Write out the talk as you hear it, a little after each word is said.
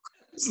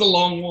It's the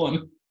long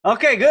one.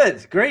 Okay,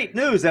 good. Great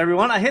news,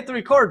 everyone. I hit the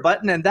record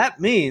button, and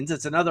that means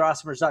it's another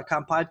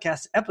Awesomers.com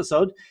podcast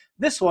episode.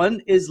 This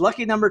one is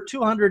lucky number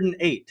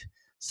 208.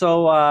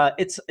 So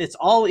it's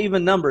all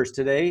even numbers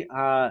today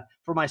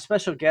for my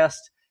special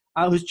guest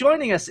who's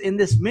joining us in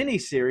this mini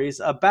series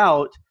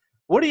about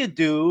what do you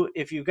do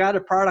if you've got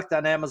a product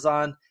on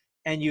Amazon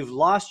and you've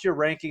lost your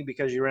ranking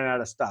because you ran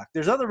out of stock.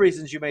 There's other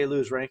reasons you may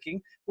lose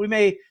ranking. We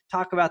may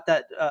talk about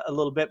that a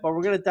little bit, but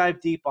we're going to dive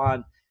deep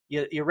on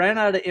you ran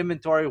out of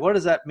inventory. What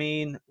does that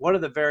mean? What are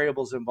the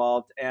variables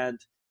involved? And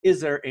is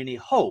there any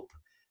hope?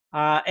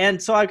 And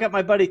so I've got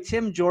my buddy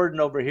Tim Jordan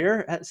over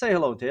here. Say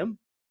hello, Tim.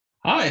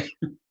 Hi.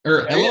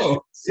 Or hello. Yeah.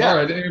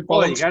 Sorry, I didn't even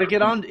Boy, follow. you got to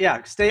get on.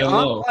 Yeah, stay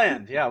Hello. on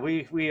plan. Yeah,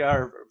 we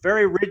are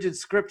very rigid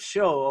script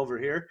show over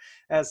here,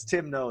 as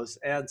Tim knows.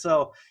 And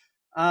so,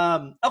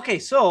 okay,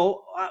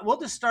 so we'll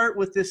just start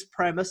with this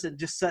premise and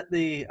just set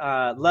the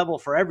level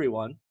for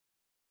everyone.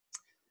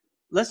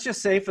 Let's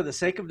just say, for the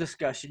sake of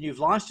discussion, you've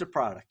launched a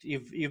product.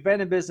 You've been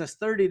in business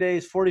 30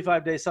 days,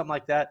 45 days, something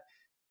like that.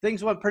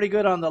 Things went pretty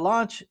good on the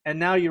launch, and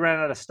now you ran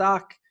out of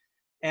stock.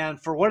 And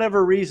for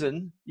whatever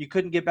reason, you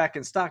couldn't get back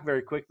in stock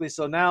very quickly.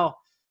 So now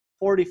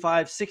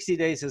 45, 60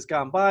 days has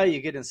gone by,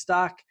 you get in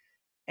stock,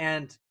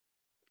 and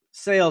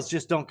sales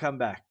just don't come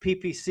back.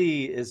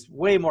 PPC is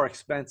way more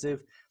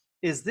expensive.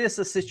 Is this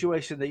a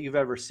situation that you've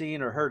ever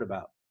seen or heard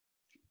about?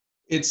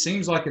 It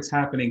seems like it's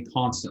happening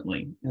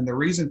constantly. And the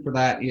reason for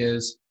that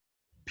is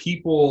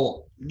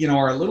people,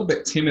 are a little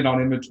bit timid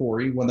on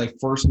inventory when they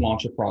first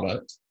launch a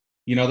product.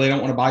 They don't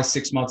want to buy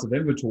 6 months of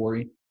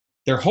inventory.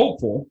 They're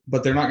hopeful,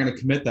 but they're not going to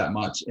commit that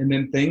much. And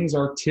then things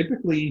are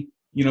typically,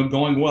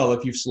 going well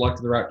if you've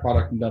selected the right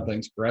product and done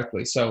things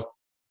correctly. So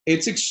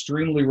it's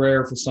extremely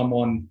rare for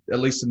someone, at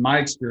least in my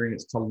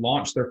experience, to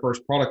launch their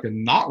first product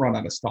and not run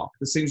out of stock.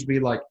 This seems to be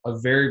like a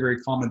very,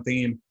 very common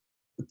theme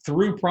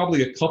through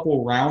probably a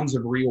couple rounds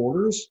of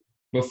reorders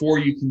before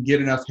you can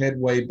get enough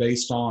headway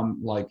based on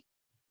like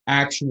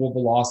actual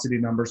velocity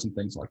numbers and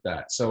things like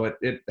that. So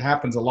it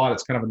happens a lot.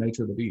 It's kind of a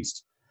nature of the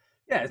beast.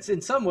 Yeah, it's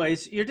in some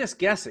ways you're just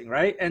guessing,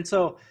 right? And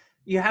so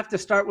you have to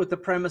start with the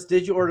premise: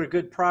 did you order a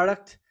good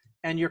product?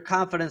 And your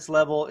confidence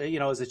level,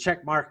 is a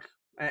check mark.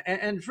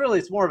 And really,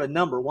 it's more of a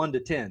number, 1 to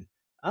 10.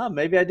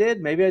 Maybe I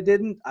did, maybe I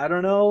didn't. I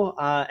don't know.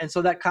 And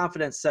so that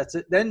confidence sets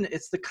it. Then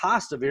it's the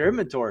cost of your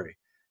inventory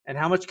and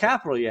how much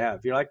capital you have.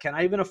 You're like, can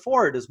I even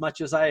afford as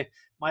much as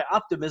my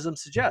optimism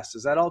suggests?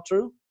 Is that all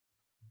true?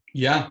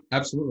 Yeah,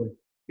 absolutely.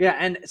 Yeah,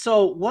 and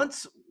so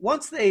once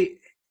they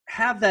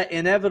have that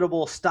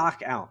inevitable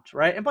stock out,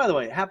 right? And by the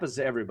way, it happens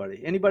to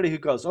everybody. Anybody who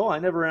goes, "Oh, I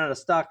never ran out of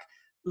stock,"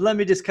 let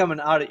me just come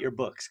and audit your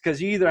books, because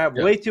you either have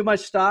way too much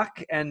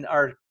stock and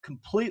are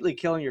completely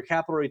killing your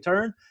capital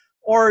return,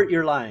 or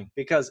you're lying,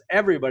 because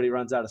everybody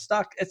runs out of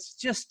stock. It's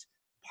just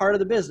part of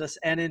the business.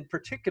 And in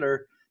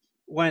particular,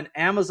 when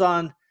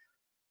Amazon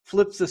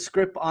flips the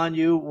script on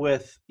you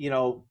with,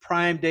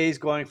 Prime days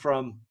going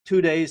from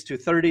 2 days to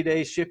 30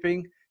 days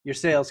shipping, your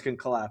sales can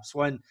collapse.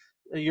 When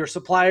your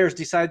suppliers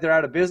decide they're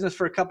out of business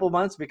for a couple of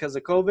months because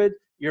of COVID,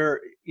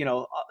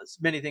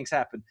 many things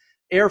happen.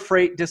 Air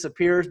freight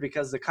disappears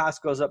because the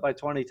cost goes up by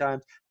 20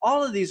 times.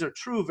 All of these are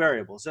true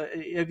variables.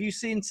 Have you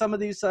seen some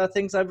of these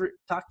things I've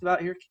talked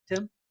about here,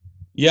 Tim?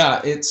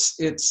 Yeah,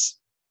 it's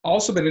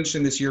also been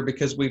interesting this year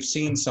because we've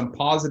seen some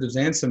positives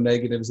and some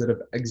negatives that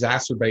have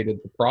exacerbated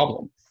the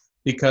problem.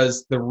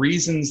 Because the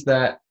reasons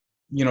that,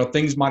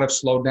 things might have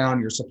slowed down,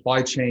 your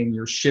supply chain,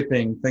 your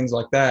shipping, things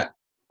like that,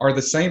 are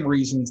the same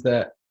reasons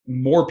that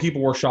more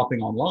people were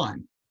shopping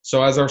online.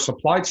 So as our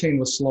supply chain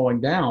was slowing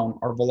down,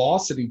 our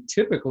velocity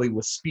typically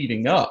was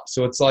speeding up.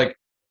 So it's like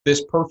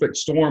this perfect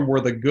storm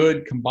where the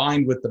good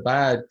combined with the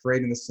bad,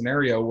 creating the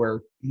scenario where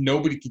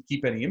nobody could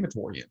keep any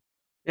inventory in.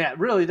 Yeah, it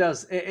really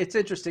does. It's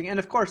interesting. And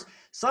of course,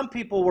 some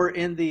people were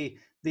in the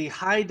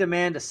high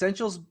demand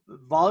essentials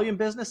volume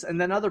business,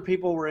 and then other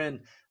people were in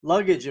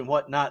luggage and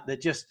whatnot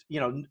that just,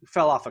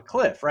 fell off a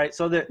cliff, right?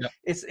 So that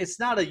it's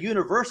not a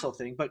universal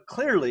thing, but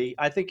clearly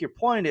I think your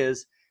point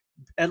is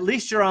at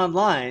least you're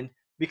online,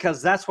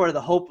 because that's where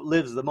the hope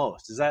lives the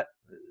most. Is that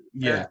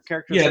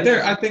characterization?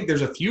 Yeah, I think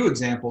there's a few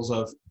examples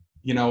of,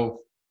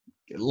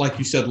 like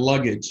you said,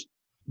 luggage.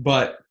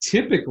 But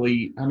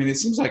typically, it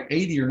seems like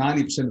 80 or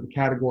 90% of the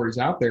categories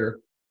out there,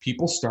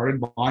 people started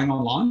buying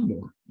online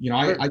more.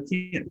 I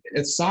can't,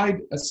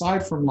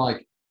 aside from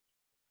like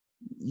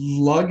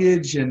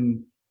luggage,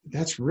 and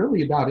that's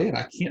really about it.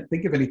 I can't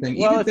think of anything.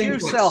 Well, if you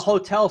sell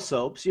hotel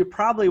soaps, you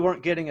probably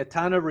weren't getting a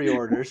ton of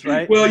reorders,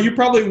 right? Well, you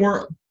probably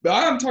weren't.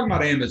 I'm talking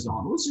about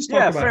Amazon. Let's just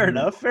talk about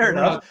Amazon. Fair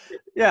enough.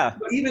 Yeah.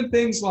 But even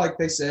things like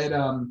they said,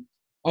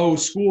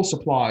 school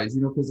supplies,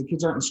 because the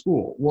kids aren't in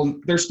school. Well,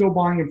 they're still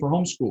buying them for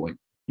homeschooling.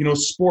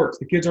 Sports,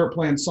 the kids aren't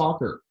playing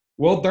soccer.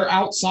 Well, they're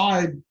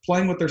outside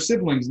playing with their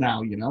siblings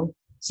now,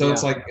 So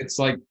it's like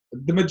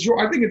the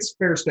majority. I think it's a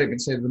fair statement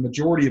to say the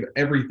majority of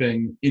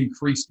everything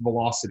increased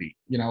velocity,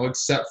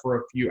 except for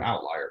a few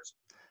outliers.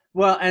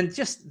 Well, and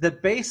just the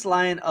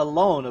baseline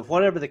alone of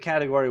whatever the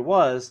category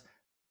was,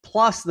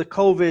 plus the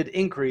COVID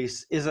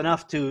increase, is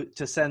enough to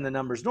send the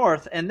numbers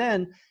north. And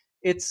then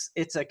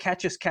it's a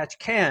catch as catch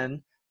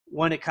can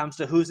when it comes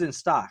to who's in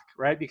stock,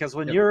 right? Because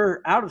when Yep.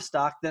 you're out of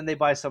stock, then they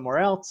buy somewhere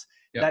else.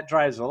 Yep. That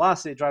drives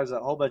velocity, drives a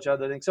whole bunch of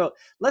other things. So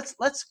let's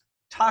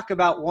talk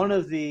about one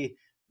of the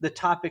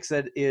topics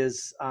that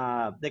is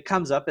that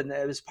comes up, and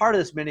as part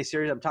of this mini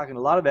series, I'm talking to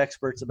a lot of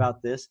experts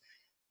about this.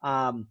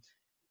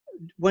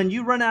 When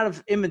you run out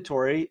of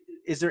inventory,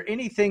 is there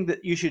anything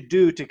that you should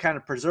do to kind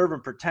of preserve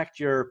and protect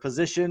your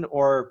position,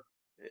 or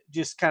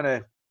just kind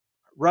of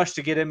rush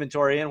to get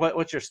inventory in?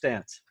 What's your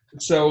stance?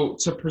 So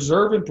to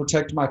preserve and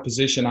protect my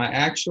position, I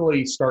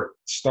actually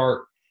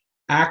start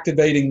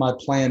activating my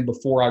plan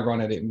before I run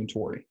out of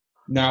inventory.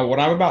 Now, what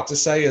I'm about to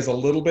say is a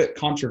little bit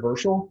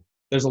controversial.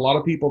 There's a lot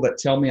of people that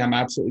tell me I'm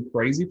absolutely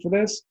crazy for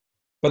this,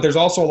 but there's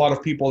also a lot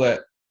of people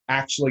that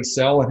actually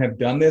sell and have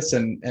done this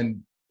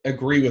and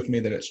agree with me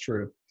that it's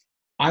true.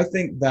 I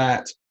think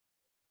that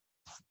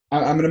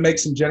I'm going to make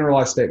some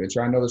generalized statements,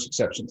 right? I know there's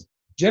exceptions.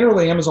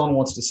 Generally, Amazon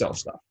wants to sell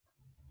stuff.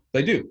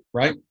 They do,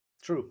 right?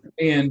 True.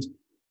 And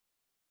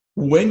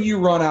when you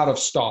run out of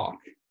stock,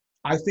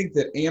 I think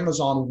that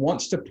Amazon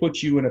wants to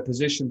put you in a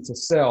position to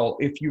sell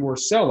if you were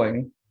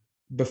selling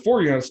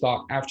before you're out of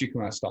stock, after you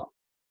come out of stock.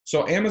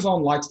 So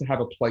Amazon likes to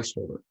have a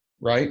placeholder,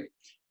 right?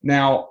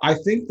 Now, I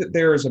think that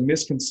there is a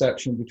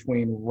misconception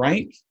between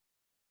rank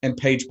and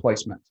page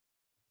placement.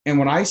 And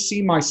when I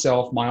see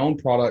myself, my own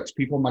products,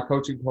 people in my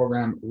coaching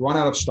program run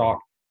out of stock,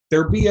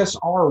 their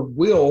BSR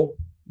will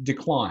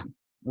decline,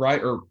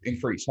 right? Or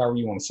increase, however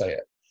you want to say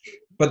it.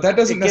 But that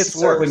doesn't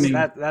necessarily mean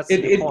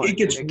it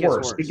gets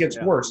worse. It gets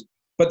worse.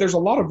 But there's a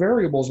lot of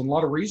variables and a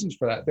lot of reasons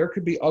for that. There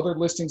could be other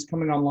listings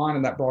coming online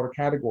in that broader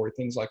category,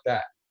 things like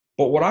that.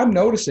 But what I'm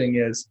noticing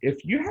is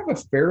if you have a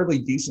fairly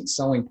decent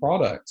selling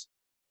product,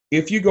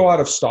 if you go out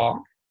of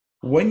stock,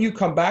 when you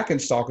come back in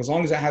stock, as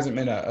long as it hasn't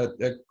been a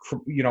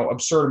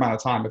absurd amount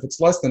of time, if it's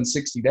less than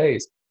 60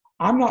 days,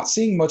 I'm not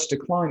seeing much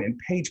decline in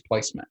page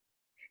placement.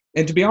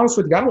 And to be honest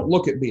with you, I don't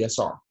look at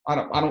BSR. I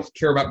don't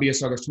care about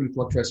BSR. There's too many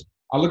fluctuations.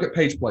 I look at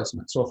page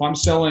placement. So if I'm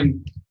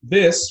selling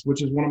this,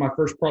 which is one of my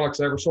first products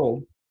I ever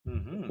sold,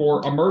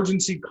 for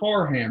emergency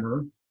car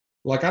hammer,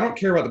 like I don't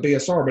care about the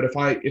BSR, but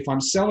if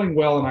I'm selling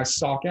well and I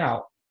stock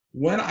out,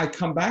 when I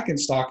come back in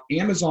stock,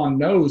 Amazon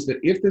knows that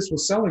if this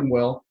was selling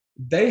well,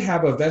 they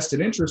have a vested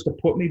interest to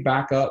put me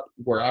back up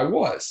where I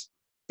was.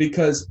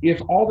 Because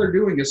if all they're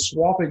doing is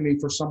swapping me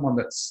for someone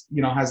that's,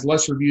 has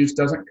less reviews,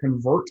 doesn't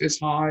convert as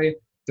high,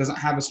 doesn't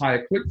have as high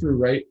a click-through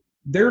rate,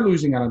 they're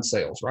losing out on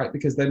sales, right?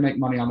 Because they make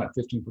money on that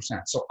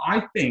 15%. So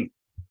I think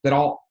that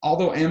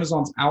although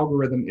Amazon's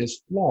algorithm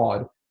is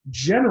flawed,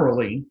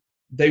 generally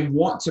they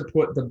want to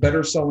put the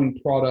better selling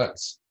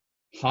products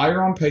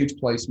higher on page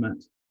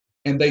placement,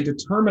 and they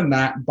determine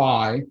that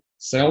by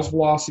sales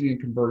velocity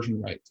and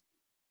conversion rate.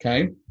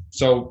 Okay,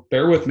 so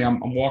bear with me. I'm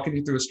walking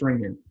you through a string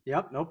here.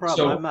 Yep, no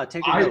problem. I'm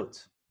taking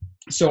notes.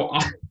 So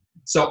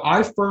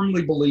I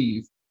firmly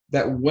believe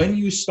that when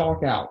you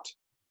stock out,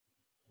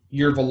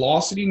 your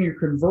velocity and your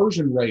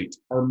conversion rate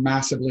are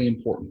massively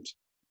important.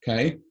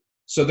 Okay,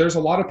 so there's a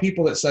lot of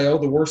people that say, oh,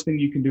 the worst thing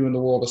you can do in the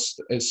world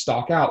is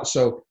stock out.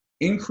 So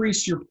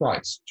increase your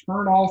price,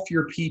 turn off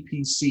your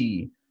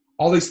PPC,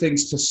 all these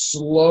things to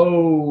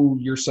slow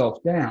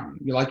yourself down.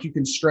 You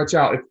can stretch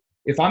out.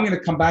 If I'm going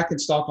to come back in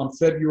stock on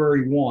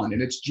February 1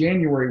 and it's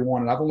January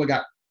 1 and I've only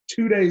got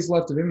 2 days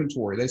left of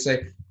inventory, they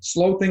say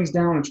slow things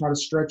down and try to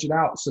stretch it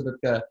out so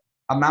that the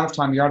amount of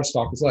time you're out of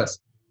stock is less.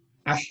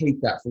 I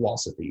hate that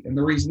philosophy. And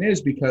the reason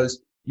is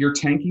because you're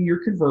tanking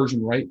your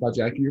conversion rate by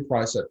jacking your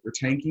price up. You're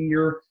tanking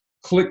your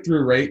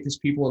click-through rate because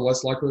people are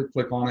less likely to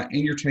click on it,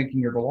 and you're tanking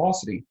your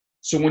velocity.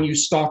 So when you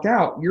stock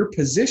out, your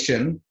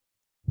position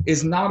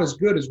is not as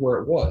good as where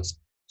it was.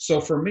 So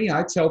for me,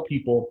 I tell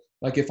people,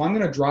 like, if I'm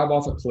going to drive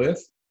off a cliff,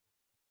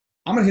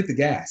 I'm going to hit the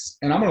gas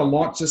and I'm going to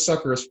launch this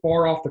sucker as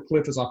far off the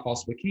cliff as I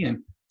possibly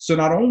can. So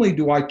not only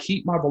do I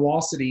keep my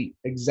velocity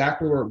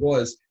exactly where it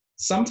was,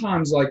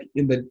 sometimes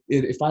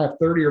if I have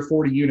 30 or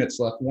 40 units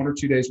left, 1 or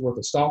 2 days worth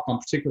of stock on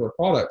particular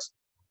products,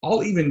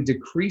 I'll even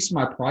decrease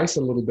my price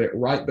a little bit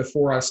right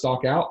before I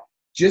stock out,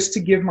 just to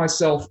give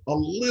myself a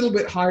little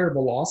bit higher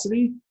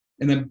velocity,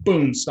 and then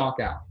boom, stock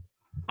out.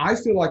 I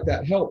feel like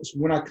that helps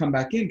when I come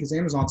back in, because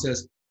Amazon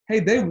says, hey,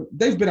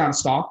 they've been out of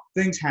stock,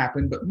 things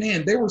happen, but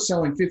man, they were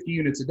selling 50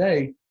 units a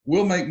day.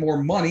 We'll make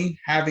more money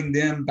having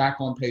them back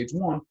on page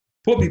 1,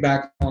 put me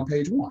back on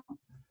page 1,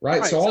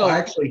 right? So I'll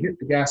actually hit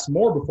the gas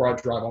more before I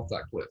drive off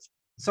that cliff.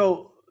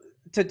 So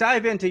to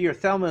dive into your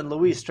Thelma and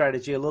Louise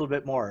strategy a little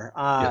bit more,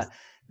 yes.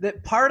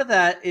 That part of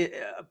that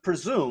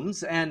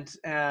presumes, and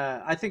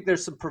I think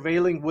there's some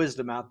prevailing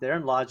wisdom out there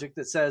and logic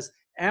that says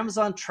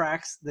Amazon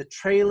tracks the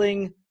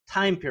trailing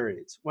time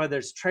periods, whether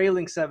it's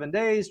trailing 7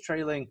 days,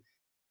 trailing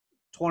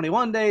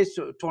 21 days,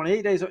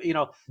 28 days,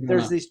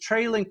 there's these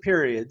trailing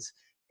periods,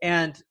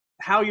 and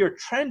how you're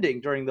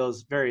trending during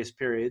those various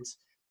periods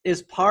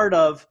is part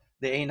of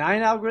the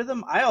A9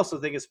 algorithm. I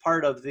also think it's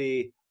part of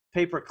the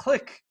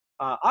pay-per-click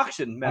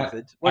auction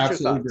method.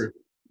 What's your thoughts?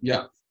 Agree.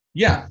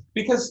 Yeah,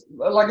 because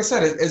like I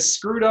said, as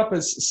screwed up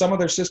as some of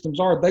their systems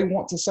are, they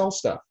want to sell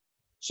stuff.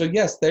 So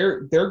yes,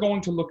 they're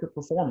going to look at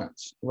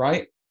performance,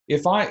 right?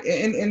 If I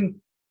and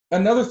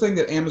another thing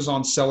that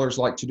Amazon sellers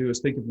like to do is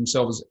think of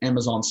themselves as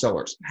Amazon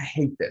sellers. I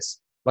hate this.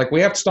 Like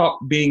we have to stop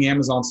being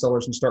Amazon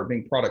sellers and start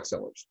being product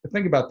sellers. But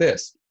think about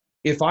this.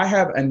 If I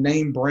have a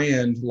name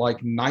brand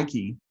like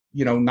Nike,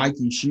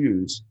 Nike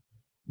shoes,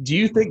 do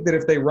you think that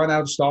if they run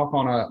out of stock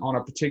on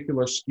a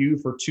particular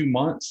SKU for 2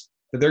 months,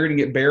 that they're going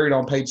to get buried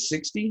on page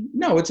 60?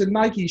 No, it's a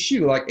Nike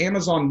shoe. Like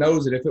Amazon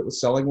knows that if it was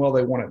selling well,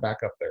 they want it back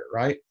up there,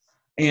 right?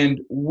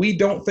 And we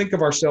don't think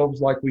of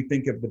ourselves like we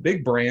think of the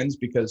big brands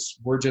because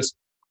we're just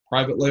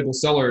private label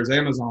sellers,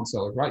 Amazon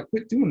sellers, right?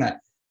 Quit doing that.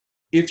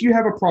 If you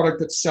have a product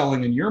that's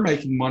selling and you're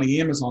making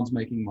money, Amazon's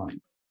making money.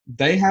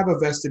 They have a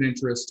vested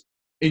interest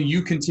in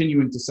you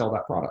continuing to sell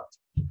that product.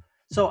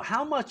 So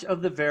how much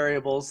of the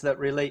variables that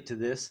relate to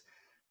this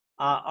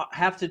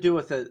have to do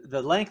with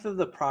the length of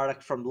the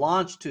product from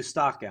launch to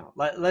stock out?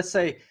 Let's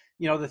say,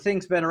 the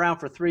thing's been around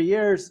for 3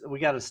 years. We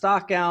got a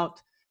stock out.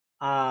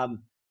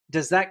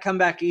 Does that come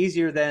back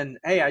easier than,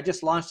 hey, I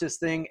just launched this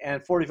thing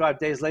and 45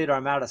 days later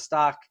I'm out of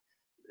stock?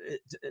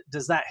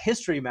 Does that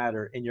history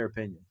matter in your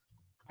opinion?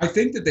 I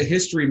think that the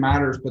history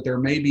matters, but there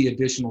may be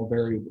additional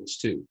variables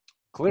too.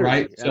 Clearly.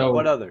 Right? So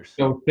what others?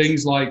 So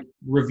things like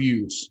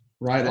reviews,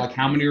 right? Like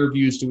how many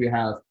reviews do we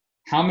have?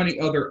 How many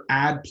other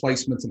ad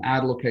placements and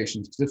ad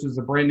locations? Because this is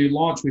a brand new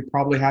launch. We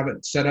probably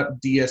haven't set up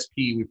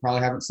DSP. We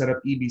probably haven't set up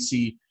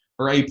EBC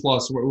or A+,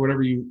 or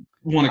whatever you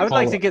want to call it. I would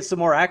like to get some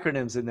more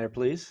acronyms in there,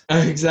 please.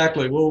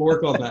 Exactly. We'll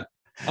work on that.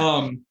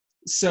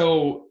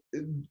 So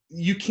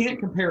you can't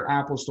compare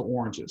apples to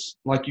oranges.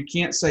 Like you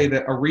can't say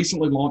that a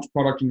recently launched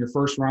product in your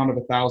first round of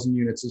 1,000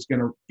 units is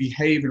going to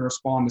behave and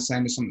respond the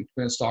same as something that's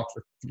been in stock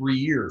for 3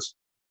 years.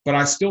 But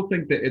I still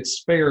think that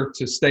it's fair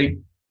to state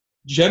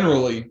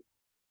generally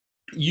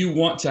you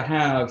want to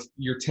have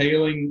your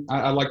tailing,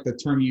 I like the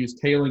term you use,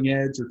 tailing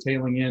edge or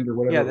tailing end or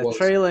whatever it was.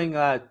 Yeah, the trailing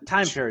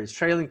time periods,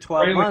 trailing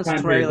 12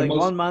 months, trailing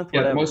 1 month,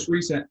 whatever. Yeah, the most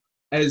recent,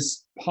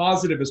 as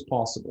positive as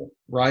possible,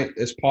 right?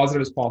 As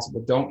positive as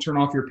possible. Don't turn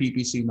off your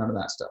PPC, none of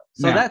that stuff.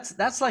 So now,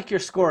 that's like your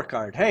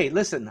scorecard. Hey,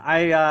 listen,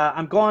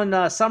 I'm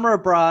going summer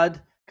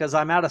abroad because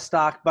I'm out of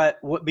stock, but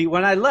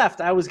when I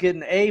left, I was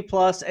getting A+,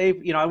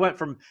 I went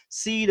from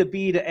C to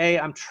B to A.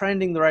 I'm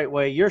trending the right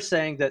way. You're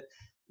saying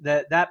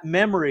that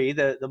memory,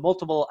 the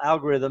multiple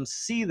algorithms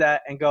see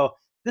that and go,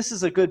 this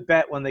is a good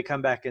bet when they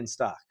come back in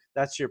stock.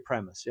 That's your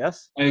premise,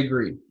 yes? I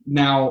agree.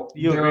 Now,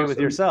 you agree with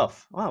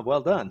yourself. Oh, well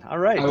done. All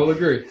right. I will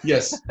agree.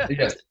 Yes.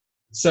 Yes.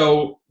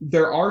 So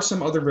there are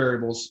some other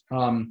variables.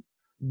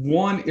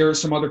 There are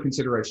some other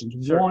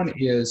considerations. Sure. One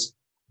is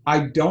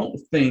I don't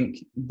think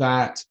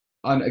that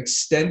an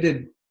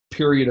extended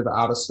period of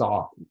out of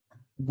stock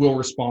will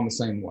respond the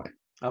same way.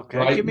 Okay.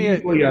 Right? Give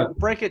me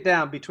break it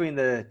down between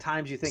the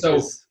times you think.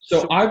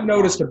 So I've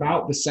noticed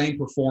about the same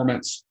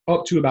performance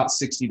up to about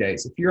 60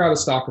 days. If you're out of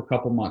stock a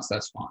couple months,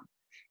 that's fine.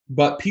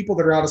 But people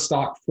that are out of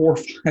stock 4,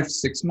 5,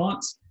 6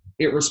 months,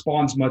 it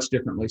responds much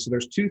differently. So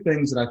there's two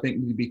things that I think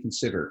need to be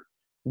considered.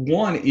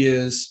 One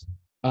is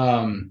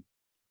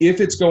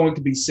if it's going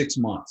to be 6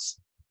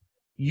 months,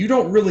 you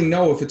don't really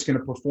know if it's going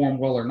to perform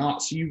well or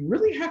not. So you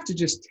really have to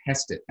just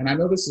test it. And I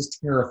know this is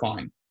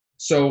terrifying.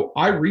 So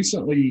I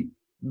recently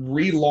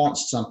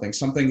relaunched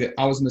something that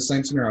I was in the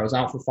same scenario. I was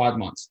out for 5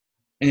 months.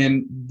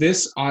 And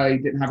this, I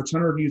didn't have a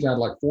ton of reviews. I had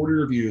like 40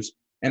 reviews.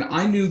 And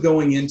I knew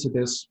going into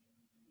this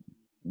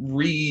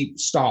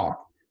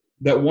restock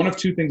that one of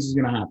two things is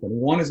going to happen.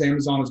 One is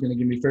Amazon is going to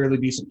give me fairly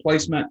decent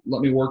placement,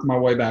 let me work my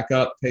way back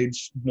up,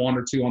 page 1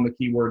 or 2 on the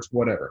keywords,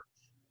 whatever.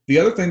 The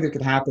other thing that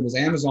could happen is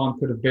Amazon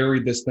could have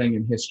buried this thing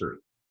in history.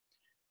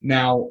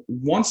 Now,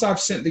 once I've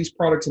sent these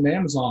products into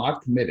Amazon,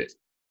 I've committed,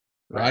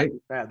 right?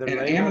 Yeah,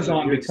 and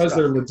Amazon, because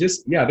their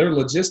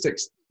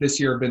logistics this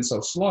year have been so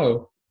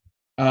slow,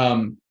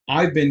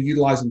 I've been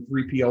utilizing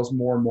 3PLs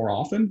more and more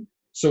often.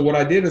 So what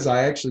I did is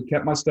I actually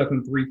kept my stuff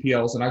in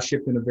 3PLs and I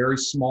shipped in a very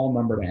small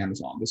number to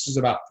Amazon. This is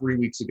about 3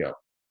 weeks ago.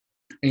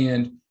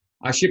 And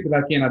I shipped it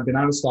back in. I've been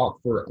out of stock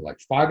for like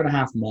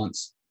 5.5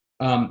 months.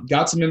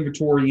 Got some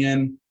inventory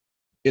in.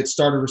 It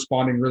started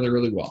responding really,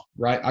 really well,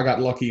 right? I got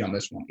lucky on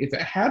this one. If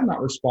it had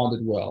not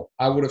responded well,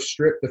 I would have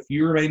stripped the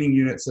few remaining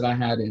units that I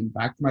had in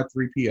back to my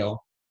 3PL,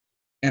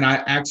 and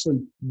I actually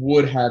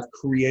would have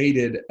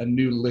created a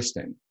new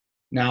listing.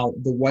 Now,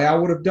 the way I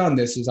would have done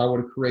this is I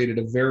would have created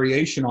a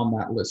variation on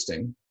that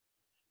listing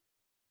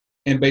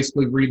and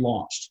basically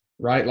relaunched,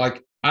 right?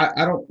 Like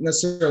I don't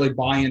necessarily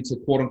buy into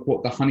quote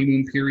unquote the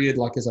honeymoon period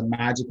like as a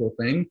magical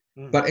thing,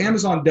 but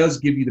Amazon does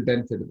give you the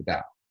benefit of the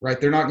doubt, right?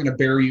 They're not going to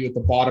bury you at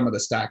the bottom of the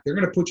stack. They're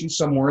going to put you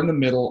somewhere in the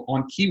middle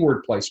on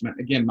keyword placement.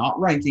 Again, not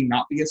ranking,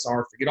 not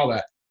BSR, forget all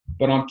that,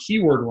 but on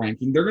keyword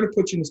ranking, they're going to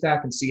put you in the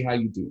stack and see how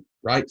you do,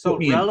 right? So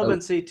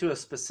relevancy to a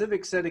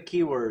specific set of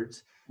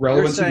keywords.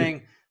 You're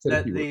saying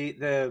that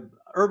the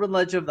urban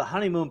legend of the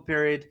honeymoon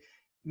period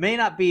may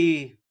not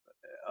be,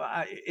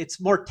 it's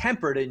more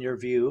tempered in your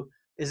view.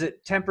 Is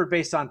it tempered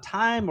based on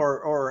time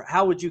or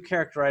how would you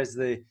characterize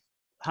the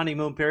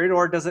honeymoon period,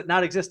 or does it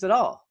not exist at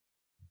all?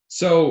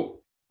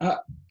 So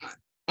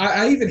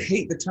I even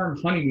hate the term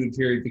honeymoon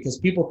period because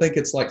people think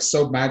it's like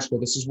so magical.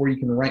 This is where you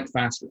can rank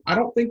faster. I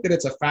don't think that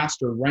it's a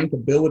faster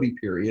rankability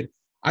period.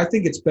 I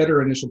think it's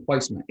better initial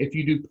placement. If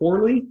you do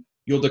poorly,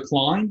 you'll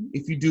decline.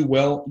 If you do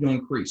well, you'll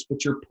increase.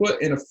 But you're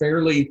put in a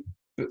fairly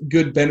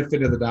good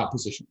benefit of the doubt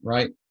position,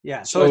 right?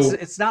 Yeah. So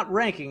it's not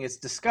ranking, it's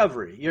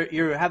discovery.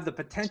 You have the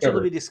potential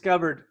to be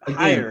discovered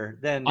higher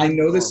than. I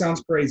know this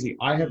sounds crazy.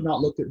 I have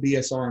not looked at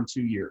BSR in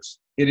 2 years.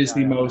 It is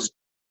the most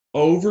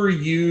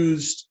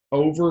overused,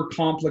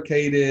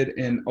 overcomplicated,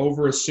 and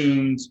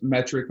overassumed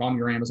metric on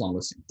your Amazon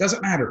listing.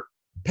 Doesn't matter.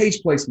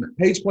 Page placement,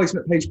 page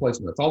placement, page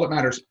placement. That's all that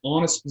matters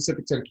on a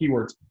specific set of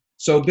keywords.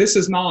 So this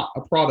is not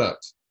a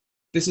product.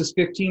 This is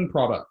 15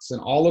 products, and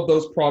all of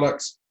those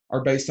products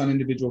are based on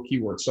individual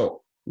keywords.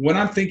 So when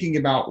I'm thinking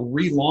about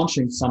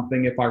relaunching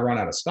something, if I run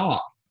out of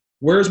stock,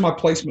 where is my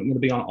placement going to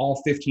be on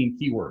all 15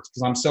 keywords?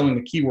 Because I'm selling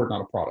a keyword,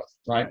 not a product,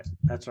 right?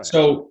 That's right.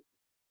 So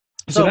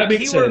that being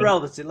keyword said,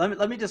 relevancy.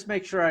 Let me just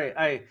make sure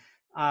I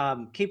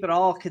keep it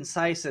all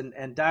concise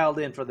and dialed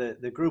in for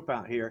the group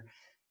out here.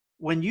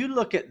 When you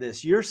look at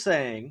this, you're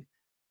saying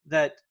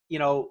that,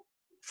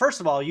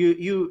 first of all,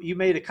 you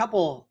made a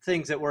couple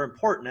things that were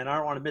important, and I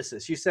don't want to miss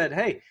this. You said,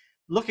 hey,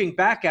 looking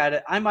back at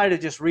it, I might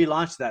have just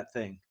relaunched that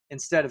thing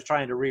instead of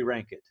trying to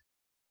re-rank it.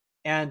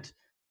 And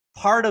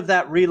part of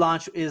that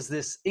relaunch is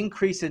this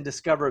increase in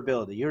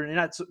discoverability. You're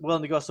not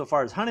willing to go so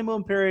far as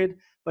honeymoon period,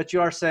 but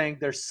you are saying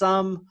there's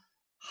some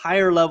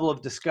higher level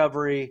of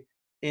discovery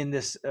in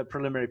this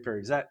preliminary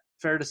period. Is that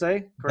fair to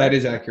say? Correct? That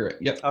is accurate.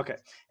 Yep. Okay.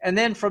 And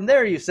then from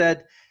there, you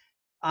said,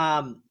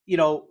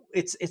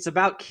 it's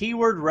about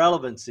keyword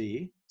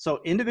relevancy. So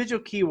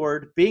individual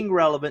keyword being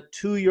relevant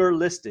to your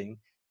listing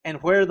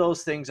and where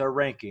those things are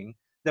ranking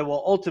that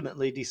will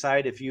ultimately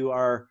decide if you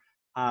are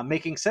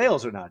making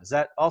sales or not. Is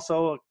that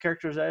also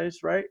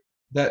characterized right?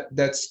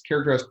 That's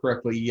characterized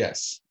correctly,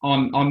 yes,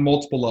 on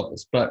multiple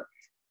levels. But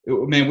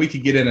man, we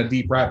could get in a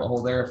deep rabbit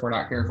hole there if we're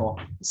not careful.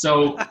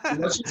 So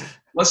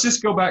let's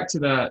just go back to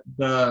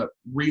the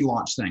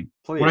relaunch thing.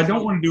 Please. What I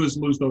don't want to do is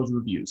lose those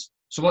reviews.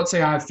 So let's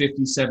say I have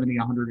 50, 70,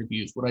 100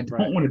 reviews. What I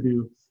don't want to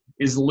do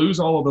is lose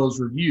all of those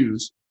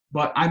reviews,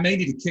 but I may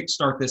need to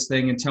kickstart this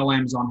thing and tell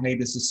Amazon, hey,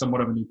 this is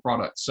somewhat of a new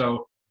product.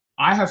 So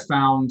I have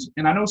found,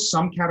 and I know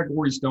some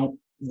categories don't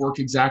work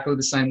exactly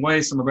the same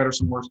way. Some are better,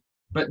 some worse.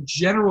 But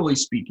generally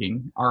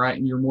speaking, all right,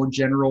 in your more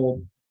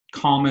general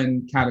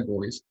common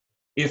categories,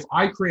 if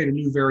I create a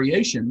new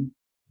variation,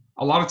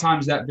 a lot of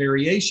times that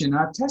variation,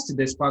 I've tested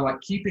this by like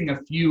keeping a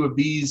few of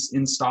these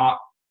in stock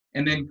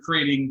and then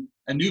creating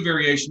a new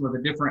variation with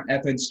a different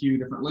FNSKU,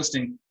 different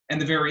listing. And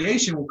the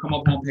variation will come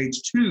up on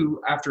page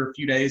 2 after a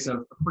few days of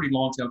a pretty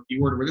long tail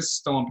keyword, where this is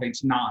still on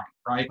page 9,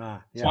 right? Yeah.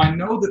 So I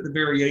know that the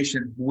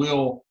variation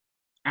will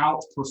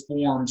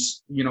outperform,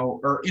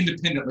 or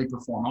independently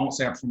perform. I won't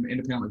say outperform,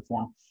 independently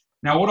perform.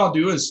 Now what I'll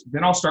do is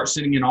then I'll start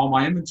sending in all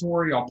my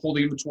inventory. I'll pull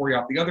the inventory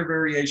out the other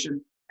variation.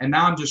 And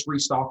now I'm just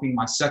restocking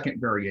my second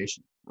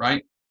variation,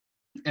 right?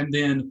 And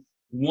then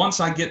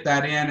once I get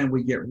that in and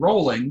we get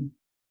rolling,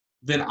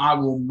 then I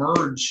will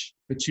merge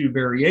the two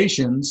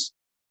variations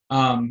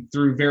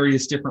through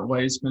various different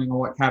ways, depending on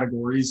what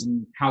categories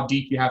and how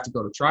deep you have to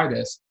go to try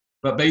this.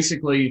 But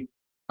basically,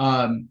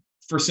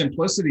 for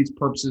simplicity's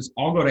purposes,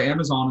 I'll go to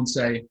Amazon and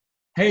say,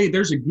 hey,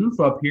 there's a goof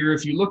up here.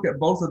 If you look at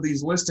both of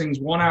these listings,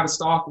 one out of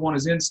stock, one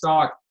is in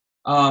stock.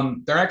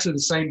 They're actually the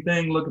same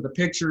thing. Look at the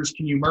pictures.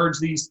 Can you merge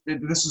these?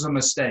 This is a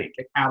mistake,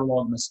 a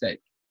catalog mistake.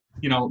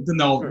 Then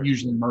they'll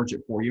usually merge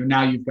it for you.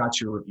 Now you've got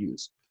your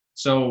reviews.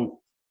 So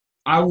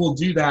I will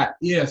do that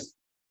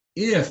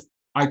if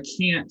I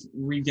can't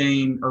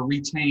regain or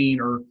retain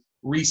or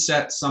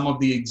reset some of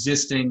the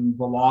existing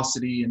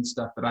velocity and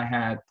stuff that I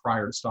had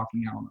prior to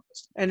stocking out on the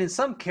list. And in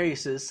some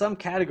cases, some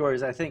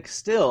categories, I think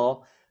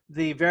still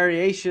the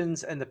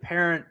variations and the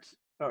parent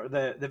or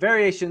the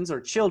variations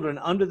or children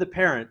under the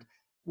parent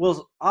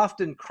will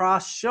often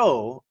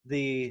cross-show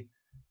the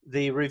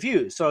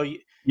reviews. So, so you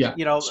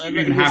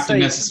even have to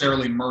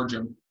necessarily merge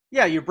them.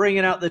 Yeah, you're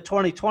bringing out the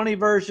 2020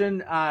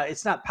 version.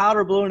 It's not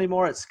powder blue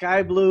anymore. It's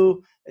sky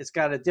blue. It's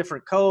got a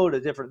different code, a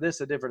different this,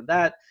 a different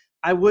that.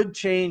 I would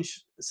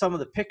change some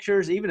of the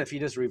pictures, even if you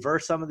just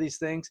reverse some of these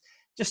things.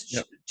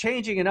 Just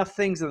changing enough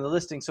things in the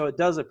listing so it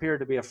does appear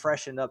to be a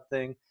freshened up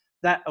thing.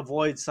 That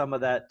avoids some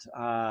of that,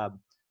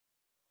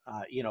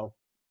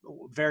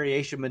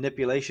 variation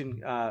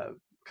manipulation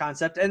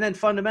concept. And then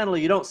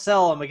fundamentally, you don't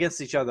sell them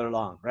against each other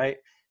long, right?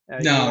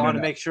 You want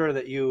to make sure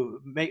that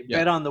you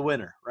bet on the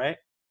winner, right?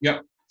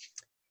 Yep.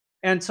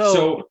 And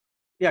so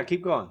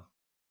keep going.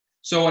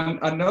 So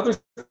another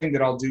thing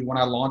that I'll do when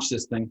I launch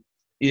this thing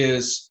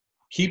is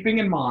keeping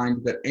in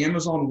mind that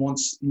Amazon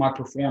wants my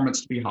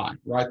performance to be high,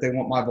 right? They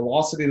want my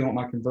velocity, they want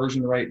my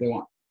conversion rate,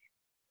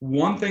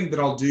 one thing that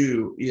I'll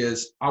do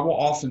is I will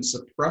often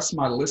suppress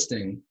my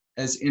listing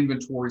as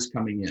inventory is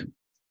coming in.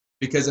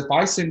 Because if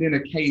I send in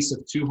a case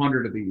of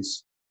 200 of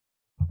these,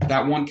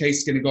 that one case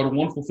is going to go to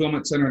one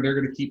fulfillment center and they're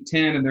going to keep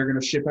 10 and they're going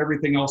to ship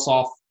everything else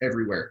off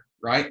everywhere,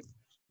 right?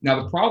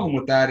 Now, the problem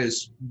with that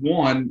is,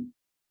 one,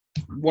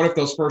 what if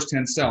those first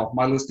 10 sell?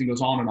 My listing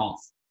goes on and off,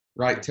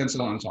 right? 10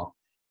 sell on and off.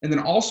 And then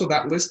also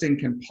that listing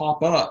can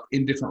pop up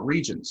in different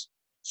regions.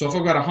 So if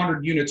I've got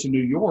 100 units in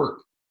New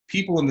York,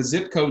 people in the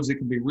zip codes that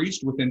can be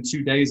reached within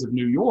 2 days of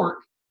New York,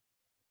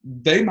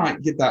 they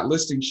might get that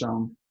listing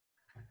shown.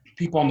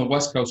 People on the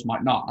West Coast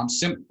might not.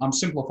 I'm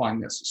simplifying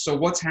this. So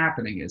what's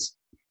happening is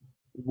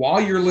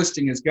while your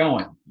listing is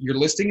going, your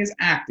listing is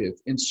active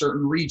in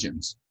certain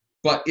regions,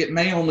 but it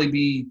may only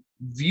be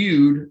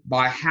viewed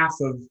by half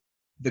of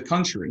the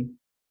country.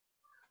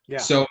 Yeah.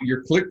 So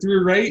your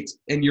click-through rate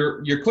and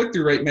your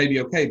click-through rate may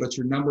be okay, but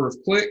your number of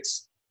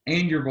clicks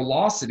and your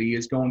velocity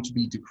is going to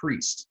be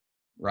decreased,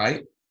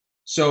 right?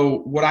 So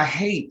what I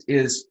hate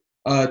is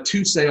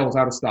 2 sales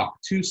out of stock,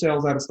 2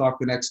 sales out of stock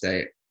the next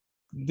day,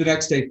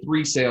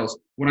 3 sales,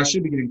 when I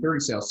should be getting 30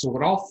 sales. So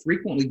what I'll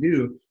frequently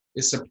do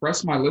is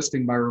suppress my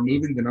listing by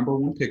removing the number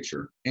 1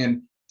 picture.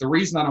 And the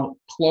reason I don't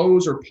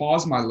close or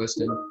pause my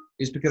listing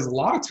is because a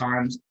lot of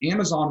times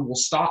Amazon will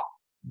stop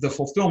the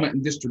fulfillment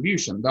and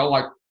distribution. They'll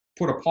like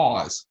put a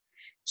pause.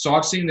 So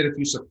I've seen that if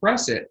you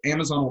suppress it,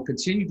 Amazon will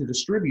continue to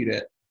distribute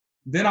it.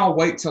 Then I'll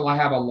wait till I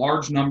have a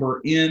large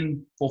number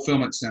in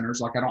fulfillment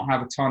centers, like I don't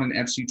have a ton in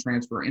FC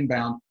Transfer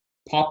inbound,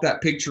 pop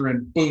that picture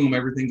and boom,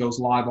 everything goes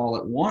live all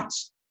at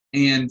once.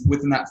 And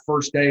within that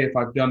first day, if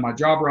I've done my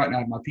job right and I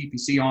have my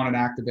PPC on and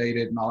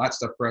activated and all that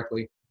stuff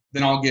correctly,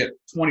 then I'll get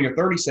 20 or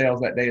 30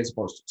 sales that day as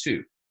opposed to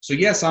 2. So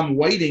yes, I'm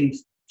waiting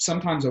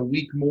sometimes a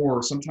week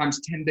more, sometimes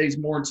 10 days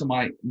more until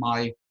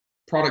my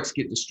products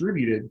get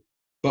distributed.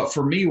 But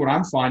for me, what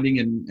I'm finding,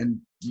 and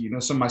you know,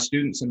 some of my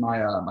students in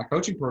my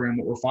coaching program,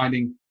 what we're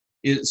finding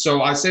is,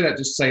 so I say that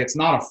just to say it's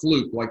not a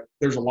fluke. Like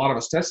there's a lot of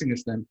us testing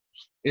this thing,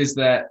 is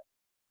that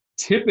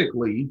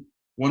typically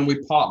when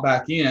we pop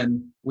back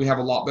in, we have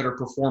a lot better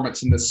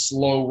performance in this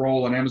slow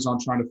roll and Amazon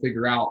trying to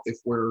figure out if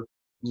we're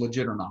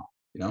legit or not.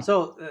 You know.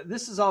 So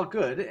this is all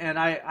good, and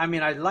I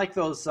mean I like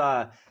those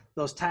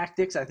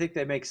tactics. I think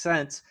they make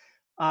sense.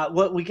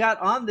 What we got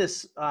on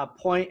this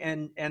point,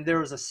 and there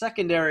was a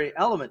secondary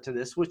element to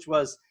this, which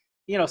was,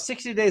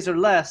 60 days or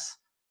less,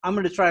 I'm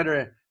going to try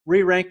to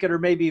re-rank it or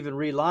maybe even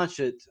relaunch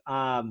it,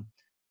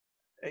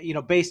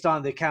 based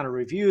on the kind of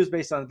reviews,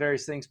 based on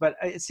various things. But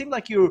it seemed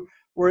like you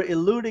were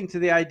alluding to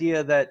the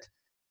idea that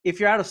if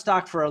you're out of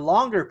stock for a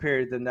longer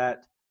period than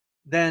that,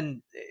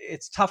 then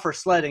it's tougher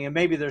sledding, and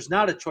maybe there's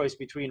not a choice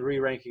between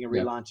re-ranking and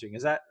relaunching.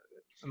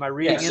 Am I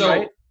reading it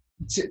right?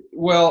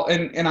 Well,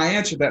 and I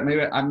answered that.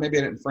 Maybe I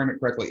didn't frame it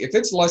correctly. If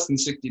it's less than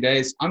 60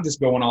 days, I'm just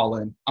going all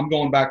in. I'm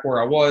going back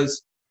where I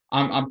was.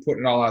 I'm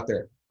putting it all out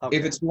there. Okay.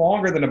 If it's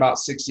longer than about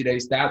 60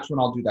 days, that's when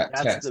I'll do that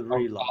test. That's the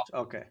relaunch.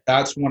 Okay.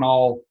 That's when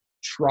I'll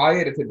try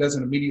it. If it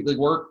doesn't immediately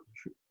work,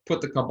 put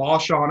the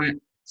kibosh on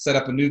it, set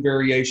up a new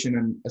variation,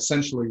 and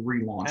essentially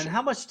relaunch. And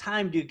how much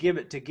time do you give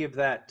it to give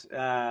that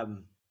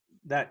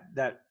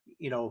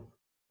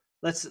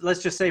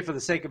let's just say for the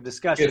sake of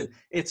discussion,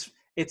 it's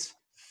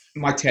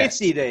my test.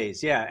 50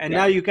 days. Yeah. And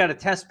now you've got a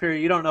test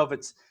period. You don't know if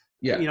it's,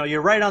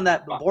 you're right on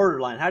that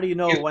borderline. How do you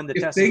know when the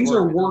test things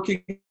are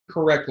working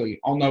correctly?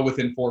 I'll know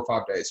within 4 or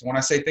 5 days. When I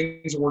say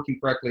things are working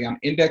correctly, I'm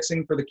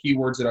indexing for the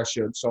keywords that I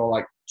should. So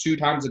like 2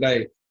 times a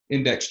day,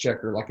 index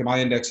checker, like am I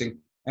indexing?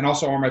 And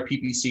also are my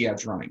PPC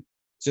ads running?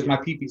 So if my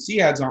PPC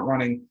ads aren't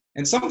running,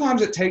 and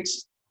sometimes it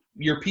takes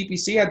your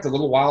PPC ads a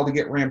little while to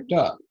get ramped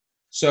up.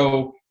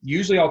 So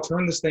usually I'll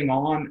turn this thing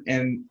on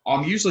and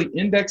I'm usually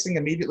indexing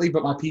immediately,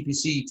 but my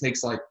PPC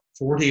takes like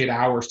 48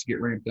 hours to get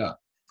ramped up.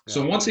 Yeah.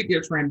 So once it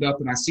gets ramped up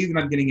and I see that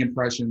I'm getting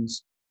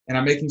impressions and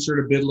I'm making sure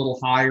to bid a little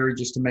higher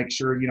just to make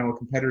sure, a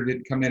competitor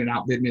didn't come in and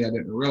outbid me, I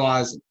didn't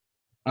realize.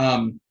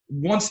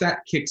 Once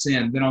that kicks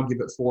in, then I'll give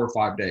it 4 or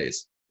 5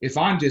 days. If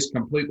I'm just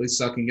completely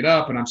sucking it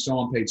up and I'm still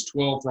on page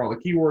 12 for all the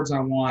keywords I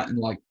want and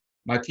like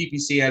my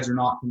PPC ads are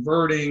not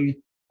converting,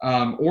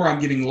 or I'm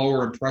getting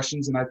lower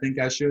impressions than I think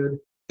I should,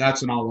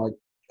 that's when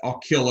I'll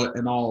kill it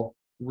and I'll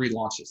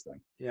relaunch this thing.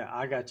 Yeah,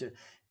 I got you.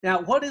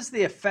 Now, what is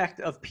the effect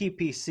of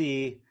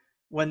PPC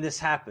when this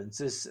happens?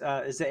 Is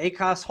the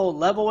ACOS hold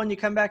level when you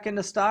come back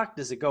into stock?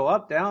 Does it go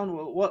up, down?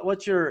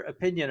 What's your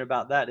opinion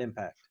about that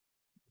impact?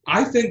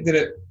 I think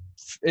that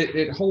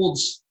it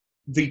holds,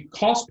 the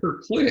cost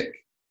per click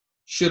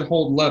should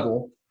hold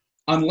level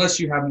unless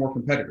you have more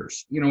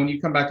competitors. When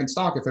you come back in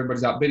stock, if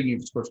everybody's outbidding you,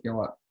 it's supposed to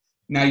go up.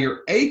 Now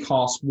your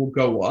ACOS will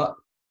go up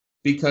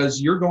because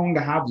you're going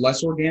to have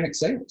less organic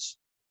sales.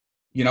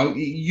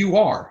 You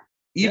are.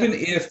 Even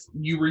if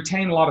you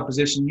retain a lot of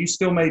position, you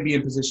still may be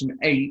in position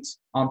 8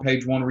 on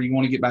page 1 where you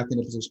want to get back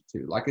into position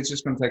 2. Like it's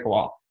just going to take a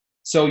while.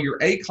 So your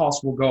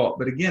ACOS will go up.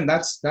 But again,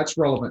 that's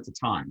relevant to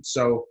time.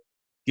 So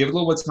give it a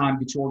little bit of time,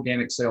 get your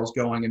organic sales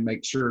going and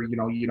make sure,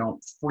 you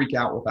don't freak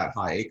out with that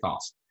high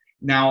ACOS.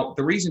 Now,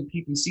 the reason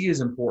PPC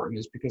is important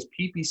is because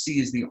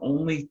PPC is the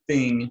only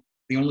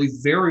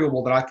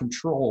variable that I can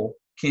control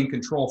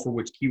for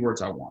which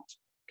keywords I want.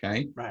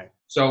 Okay. Right.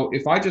 So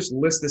if I just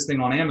list this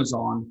thing on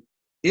Amazon,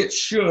 it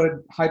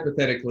should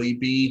hypothetically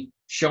be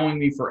showing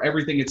me for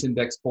everything it's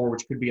indexed for,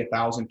 which could be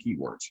 1,000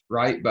 keywords,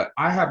 right? But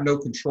I have no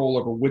control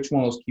over which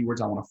one of those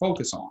keywords I want to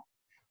focus on.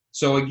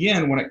 So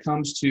again, when it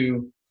comes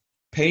to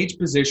page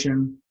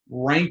position,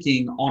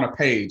 ranking on a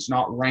page,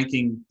 not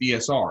ranking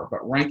BSR, but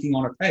ranking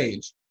on a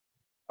page,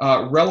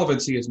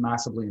 relevancy is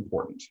massively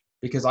important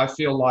because I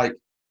feel like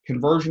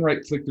conversion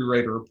rate, click-through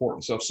rate are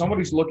important. So if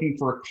somebody's looking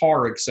for a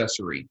car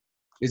accessory,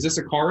 is this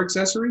a car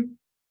accessory?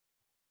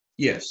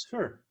 Yes.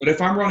 Sure. But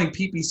if I'm running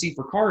PPC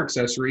for car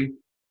accessory,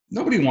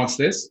 nobody wants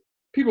this.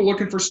 People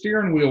looking for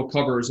steering wheel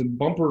covers and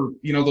bumper,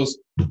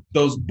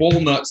 those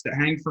bull nuts that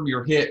hang from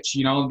your hitch,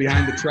 and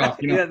behind the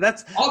truck, Yeah,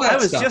 that's all that I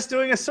was stuff. just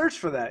doing a search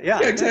for that. Yeah,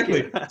 Yeah,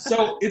 exactly.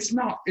 So it's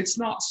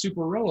not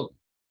super relevant.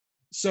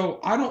 So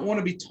I don't want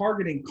to be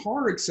targeting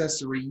car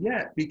accessory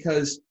yet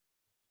because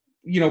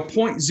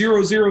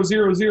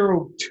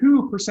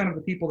 0.00002% of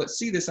the people that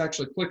see this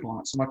actually click on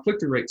it. So my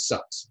click-through rate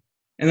sucks.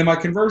 And then my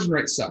conversion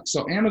rate sucks.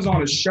 So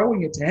Amazon is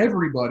showing it to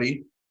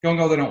everybody going,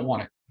 oh, they don't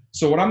want it.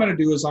 So what I'm going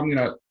to do is I'm going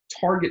to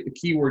target the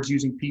keywords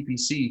using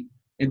PPC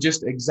and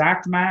just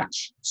exact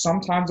match.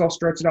 Sometimes I'll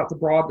stretch it out to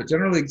broad, but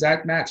generally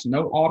exact match,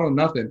 no auto,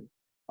 nothing.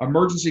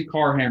 Emergency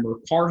car hammer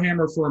for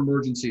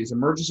emergencies,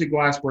 emergency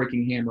glass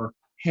breaking hammer,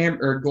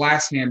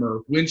 glass hammer,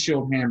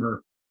 windshield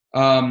hammer,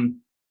 all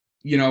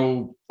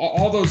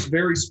those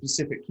very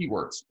specific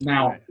keywords.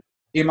 Now, Right.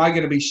 Am I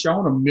going to be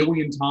shown a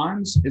million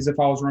times as if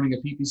I was running a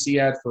PPC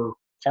ad for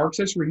car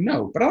accessory?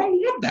 No, but I don't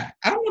want that.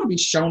 I don't want to be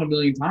shown a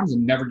million times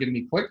and never get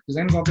any click because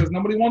Amazon says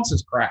nobody wants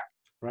this crap.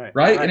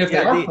 Right. And if they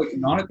are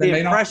clicking on it, then the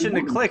they not. impression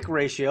to click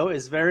ratio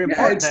is very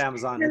important to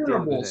Amazon. Terrible. At the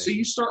end of the day. So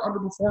you start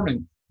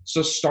underperforming.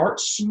 So start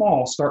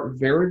small, start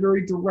very,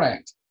 very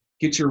direct,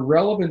 get your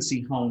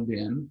relevancy honed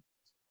in,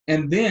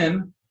 and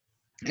then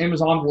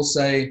Amazon will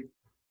say,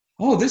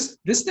 oh, this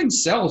thing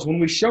sells. When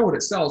we show it,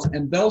 it sells.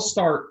 And they'll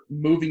start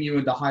moving you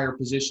into higher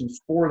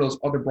positions for those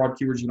other broad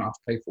keywords you don't have to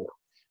pay for.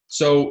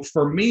 So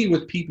for me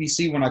with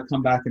PPC, when I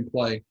come back and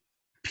play,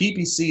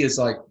 PPC is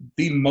like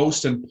the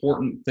most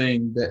important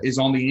thing that is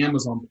on the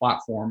Amazon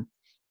platform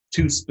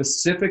to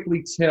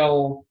specifically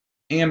tell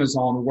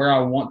Amazon where I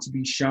want to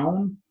be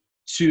shown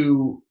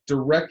to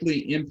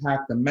directly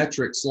impact the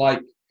metrics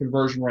like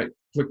conversion rate,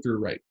 click-through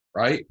rate,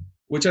 right?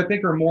 Which I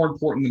think are more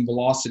important than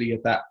velocity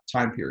at that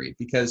time period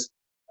because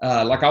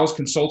like I was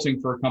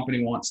consulting for a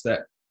company once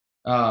that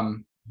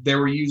they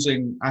were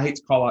using, I hate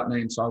to call out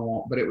names, so I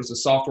won't, but it was a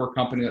software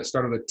company that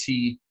started with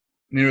T,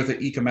 near the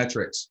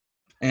Ecometrics.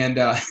 And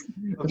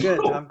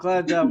good. I'm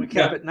glad we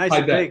kept it nice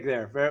and big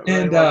there. Very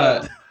and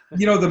well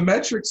the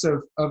metrics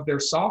of their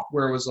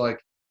software was like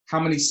how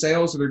many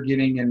sales they're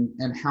getting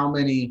and how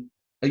many,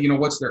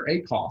 what's their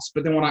ACoS.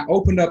 But then when I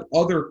opened up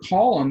other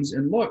columns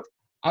and looked,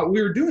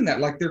 we were doing that.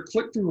 Like their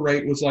click-through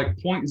rate was like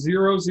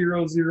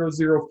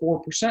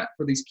 0.00004%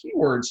 for these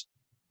keywords.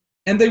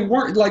 And they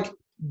weren't like,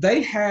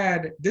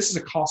 this is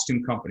a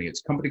costume company.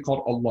 It's a company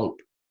called Elope.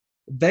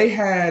 They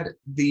had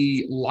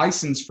the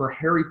license for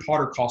Harry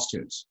Potter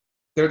costumes.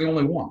 They're the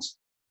only ones.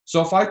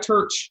 So if I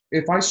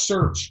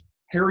search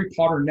Harry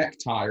Potter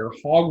necktie or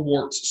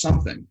Hogwarts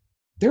something,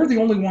 they're the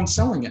only ones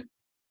selling it.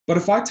 But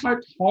if I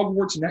typed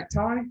Hogwarts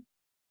necktie,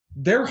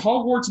 their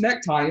Hogwarts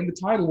necktie in the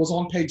title was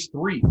on page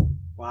 3.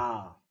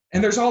 Wow.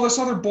 And there's all this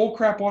other bull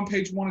crap on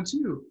page 1 and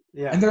 2.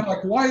 Yeah. And they're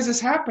like, why is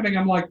this happening?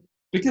 I'm like,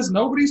 because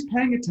nobody's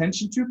paying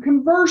attention to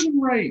conversion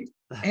rate.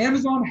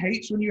 Amazon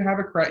hates when you have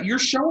a crap. You're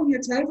showing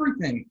it to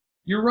everything.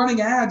 You're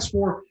running ads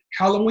for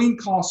Halloween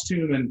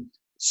costume and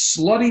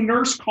slutty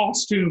nurse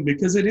costume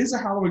because it is a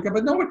Halloween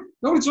costume. But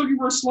nobody's looking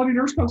for a slutty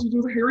nurse costume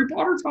with a Harry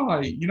Potter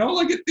tie.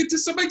 It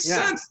just makes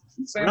sense.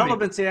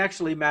 Relevancy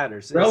actually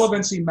matters.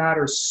 Relevancy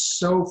matters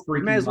so freaking much.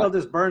 You may as well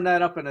just burn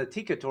that up in a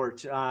Tika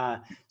torch.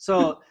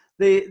 So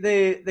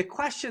the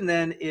question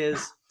then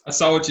is, I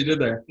saw what you did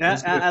there.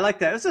 Yeah, I like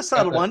that. It's a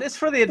subtle one. It's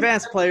for the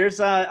advanced players.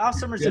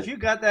 Awesomers, if you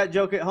got that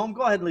joke at home,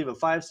 go ahead and leave a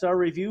 5-star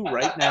review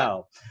right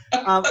now.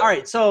 All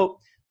right. So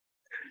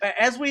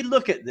as we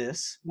look at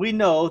this, we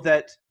know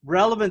that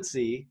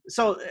relevancy.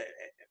 So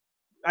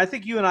I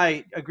think you and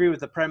I agree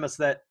with the premise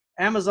that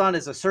Amazon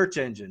is a search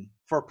engine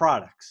for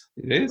products.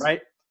 It is.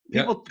 Right?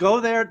 People go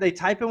there, they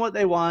type in what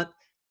they want.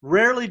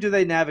 Rarely do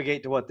they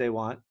navigate to what they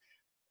want.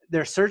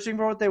 They're searching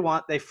for what they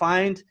want. They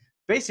find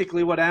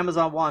basically what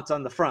Amazon wants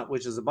on the front,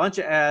 which is a bunch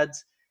of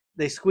ads.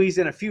 They squeeze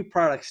in a few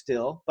products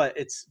still, but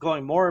it's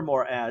going more and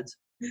more ads.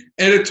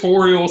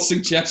 Editorial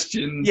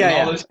suggestions. Yeah,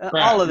 and all this crap.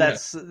 All of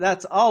that's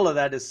all of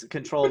that is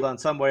controlled on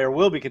some way or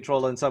will be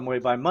controlled in some way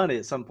by money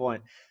at some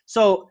point.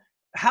 So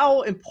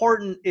how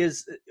important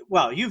is,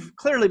 well, you've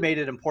clearly made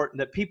it important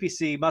that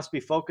PPC must be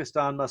focused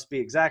on, must be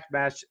exact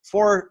match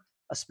for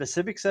a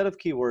specific set of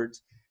keywords,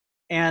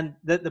 and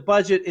that the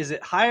budget, is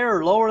it higher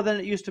or lower than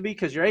it used to be?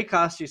 Because your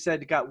ACoS, you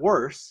said, got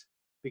worse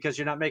because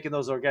you're not making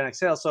those organic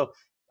sales. So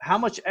how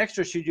much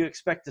extra should you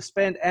expect to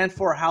spend and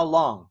for how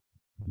long?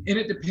 And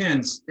it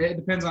depends. It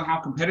depends on how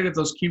competitive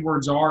those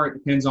keywords are. It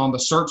depends on the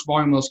search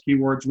volume of those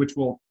keywords, which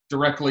will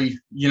directly,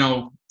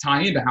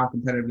 tie into how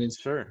competitive it is.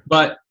 Sure.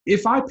 But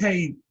if I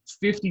pay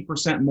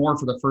 50% more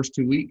for the first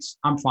 2 weeks,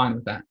 I'm fine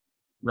with that,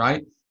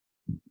 right?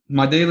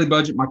 My daily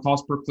budget, my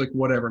cost per click,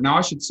 whatever. Now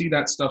I should see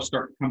that stuff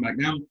start to come back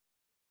down.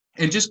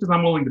 And just because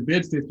I'm willing to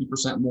bid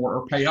 50% more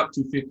or pay up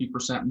to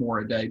 50% more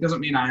a day doesn't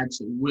mean I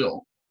actually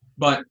will.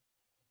 But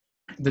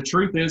the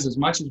truth is, as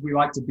much as we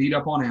like to beat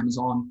up on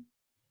Amazon,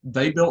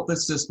 they built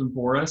this system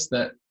for us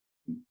that,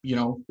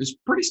 is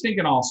pretty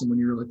stinking awesome when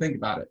you really think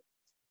about it.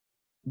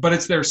 But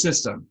it's their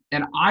system.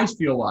 And I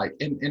feel like,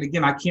 and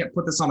again, I can't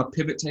put this on a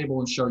pivot table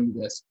and show you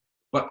this,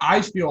 but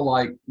I feel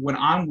like when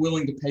I'm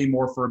willing to pay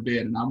more for a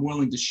bid and I'm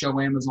willing to show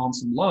Amazon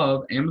some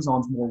love,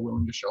 Amazon's more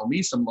willing to show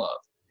me some love.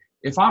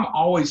 If I'm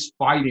always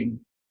fighting,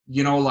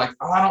 like,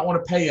 oh, I don't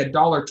want to pay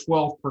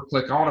 $1.12 per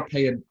click, I want to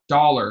pay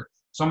 $1.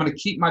 So I'm going to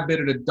keep my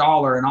bid at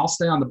 $1 and I'll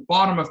stay on the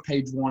bottom of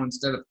page one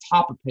instead of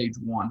top of page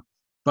one.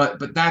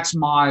 But that's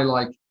my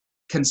like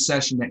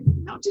concession that,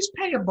 just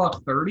pay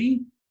 $1.30.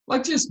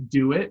 Like, just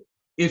do it.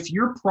 If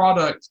your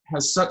product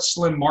has such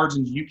slim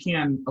margins, you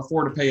can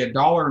afford to pay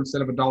 $1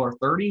 instead of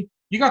 $1.30.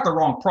 You got the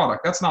wrong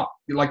product. That's not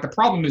like, the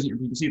problem isn't your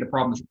PPC. The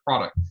problem is your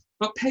product.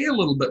 But pay a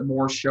little bit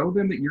more. Show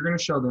them that you're going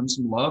to show them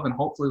some love, and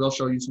hopefully they'll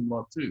show you some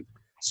love too.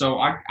 So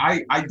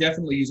I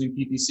definitely using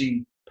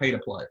PPC pay to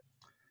play.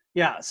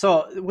 Yeah.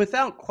 So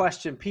without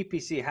question,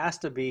 PPC has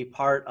to be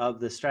part of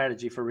the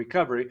strategy for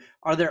recovery.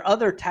 Are there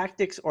other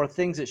tactics or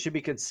things that should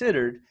be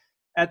considered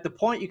at the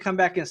point you come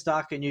back in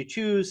stock and you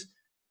choose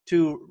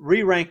to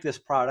re-rank this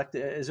product?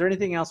 Is there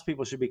anything else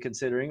people should be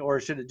considering, or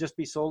should it just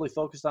be solely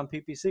focused on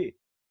PPC?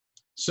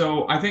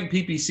 So I think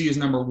PPC is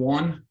number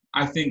one.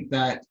 I think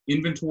that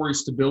inventory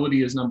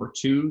stability is number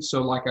two.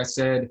 So like I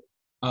said,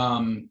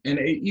 and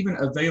even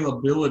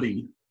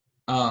availability,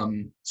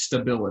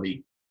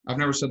 stability. I've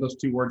never said those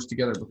two words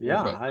together before.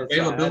 Yeah, I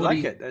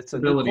like it. It's a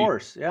new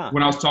course. Yeah.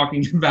 When I was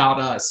talking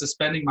about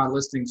suspending my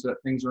listing so that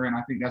things are in,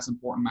 I think that's an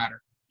important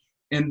matter.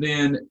 And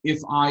then if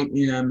I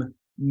am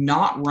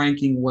not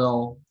ranking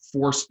well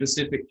for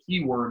specific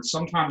keywords,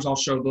 sometimes I'll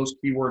show those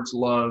keywords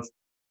love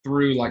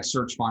through like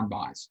search, find,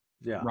 buys.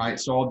 Yeah. Right.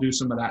 So I'll do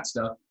some of that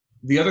stuff.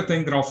 The other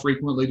thing that I'll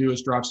frequently do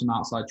is drive some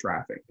outside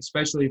traffic,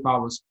 especially if I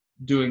was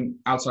doing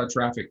outside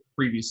traffic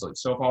previously.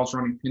 So if I was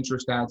running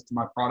Pinterest ads to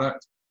my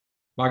product,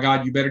 by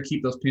God, you better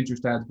keep those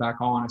Pinterest ads back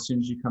on as soon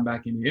as you come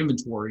back into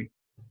inventory.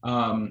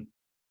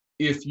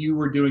 If you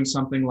were doing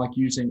something like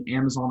using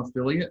Amazon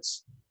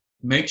affiliates,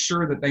 make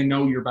sure that they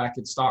know you're back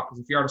in stock.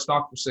 Because if you're out of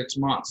stock for 6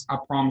 months, I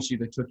promise you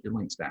they took your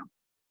links down.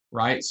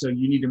 Right. So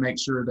you need to make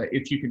sure that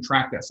if you can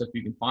track that stuff,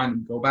 you can find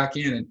them, go back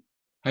in and,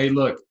 hey,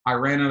 look, I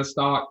ran out of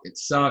stock. It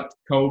sucked.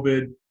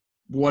 COVID,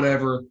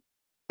 whatever.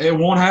 It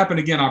won't happen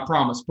again. I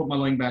promise. Put my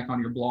link back on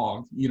your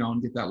blog,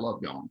 and get that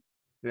love going.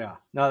 Yeah,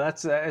 no,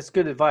 that's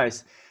good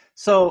advice.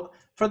 So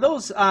for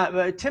those,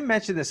 Tim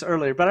mentioned this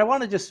earlier, but I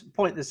want to just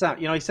point this out.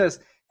 He says,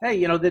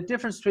 hey, the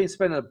difference between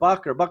spending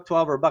 $1 or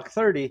 $1.12 or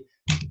 $1.30,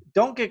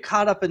 don't get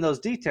caught up in those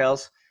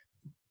details.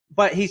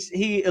 But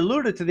he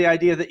alluded to the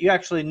idea that you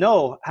actually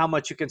know how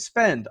much you can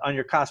spend on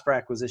your cost per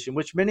acquisition,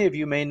 which many of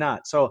you may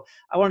not. So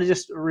I want to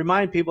just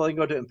remind people, they can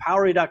go to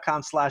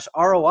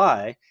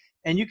empowery.com/ROI,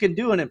 and you can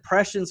do an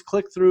impressions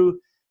click through,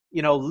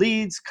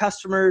 leads,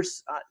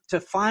 customers, to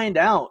find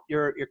out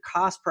your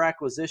cost per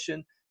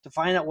acquisition, to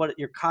find out what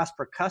your cost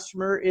per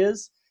customer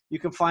is. You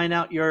can find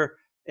out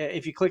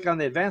if you click on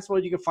the advanced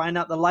mode, you can find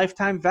out the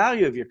lifetime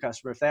value of your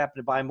customer if they happen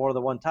to buy more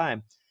than one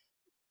time.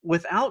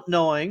 Without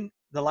knowing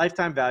the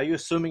lifetime value,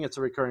 assuming it's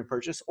a recurring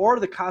purchase, or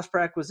the cost per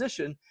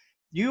acquisition,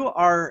 you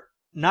are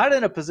not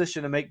in a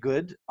position to make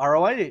good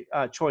ROI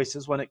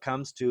choices when it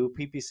comes to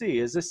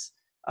PPC. Is this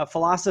a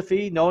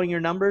philosophy, knowing your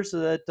numbers,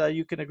 that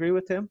you can agree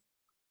with, Tim?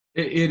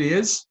 It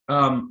is.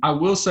 I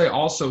will say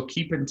also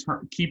keep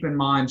in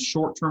mind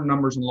short-term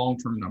numbers and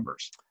long-term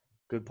numbers.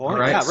 Good point.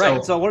 Right? Yeah,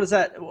 right. So what is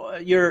that?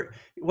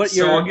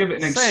 I'll give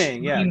it an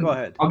saying? Yeah, go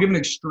ahead. I'll give an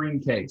extreme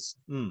case.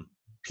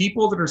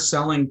 People that are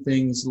selling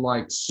things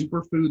like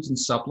superfoods and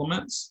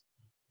supplements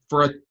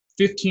for a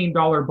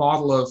 $15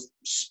 bottle of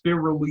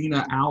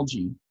spirulina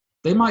algae,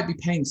 they might be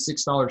paying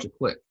 $6 a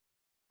click.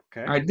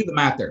 Okay. All right, do the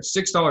math there.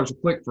 $6 a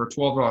click for a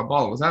 $12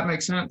 bottle. Does that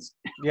make sense?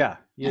 Yeah.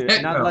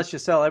 Not unless you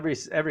sell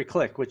every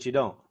click, which you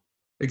don't.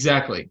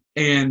 Exactly.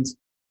 And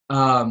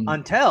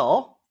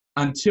until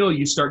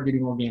you start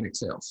getting organic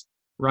sales,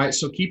 right?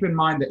 So keep in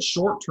mind that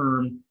short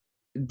term,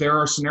 there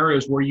are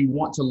scenarios where you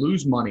want to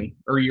lose money,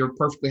 or you're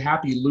perfectly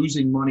happy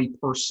losing money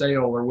per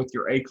sale or with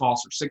your ACoS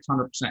or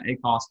 600%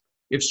 ACoS.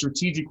 If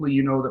strategically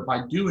you know that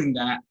by doing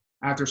that,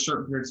 after a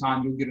certain period of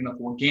time, you'll get enough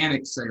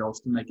organic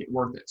sales to make it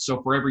worth it.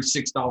 So for every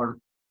 $6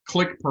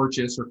 click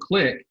purchase or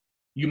click,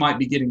 you might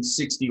be getting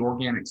 60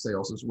 organic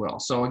sales as well.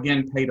 So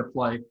again, pay to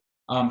play,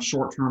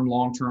 short-term,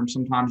 long-term.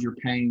 Sometimes you're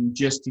paying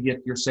just to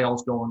get your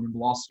sales going and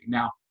velocity.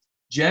 Now,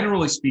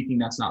 generally speaking,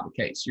 that's not the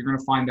case. You're going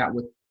to find that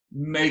with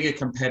mega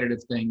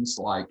competitive things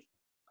like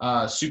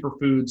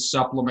superfoods,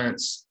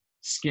 supplements,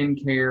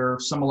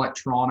 skincare, some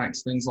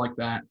electronics, things like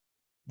that.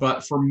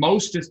 But for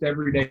most just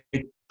everyday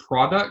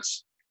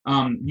products,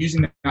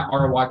 using that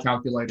ROI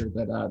calculator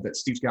that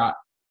Steve's got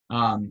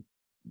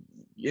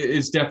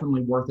is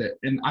definitely worth it.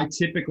 And I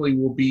typically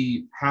will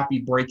be happy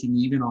breaking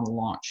even on a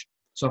launch.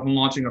 So if I'm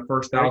launching a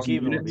first 1,000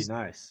 units, would be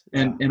nice.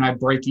 Yeah. And I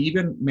break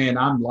even, man,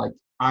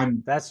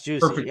 that's juicy.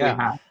 Perfectly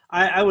happy.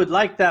 I would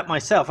like that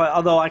myself,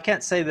 although I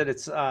can't say that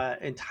it's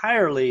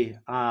entirely,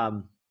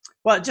 well,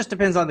 it just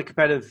depends on the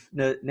competitive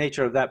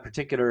nature of that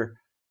particular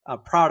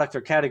product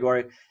or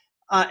category.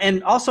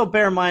 And also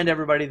bear in mind,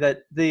 everybody,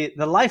 that the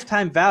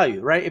lifetime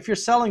value, right? If you're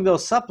selling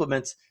those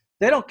supplements,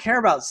 they don't care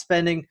about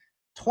spending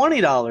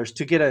 $20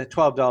 to get a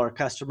 $12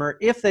 customer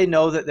if they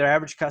know that their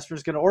average customer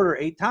is going to order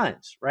 8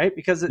 times, right?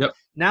 Because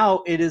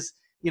now it is,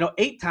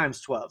 8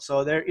 times 12.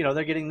 So they're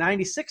getting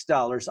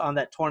 $96 on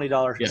that $20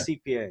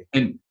 CPA.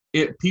 And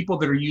people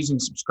that are using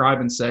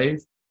Subscribe and Save,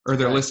 or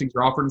their listings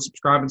are offered to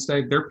Subscribe and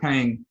Save, they're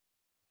paying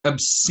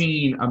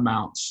obscene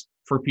amounts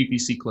for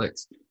PPC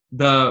clicks.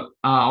 I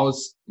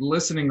was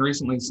listening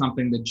recently to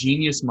something, the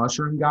Genius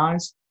Mushroom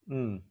guys.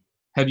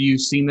 Have you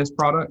seen this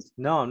product?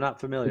 No, I'm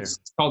not familiar. It's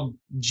called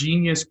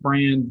Genius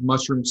Brand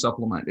Mushroom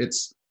Supplement.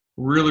 It's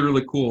really,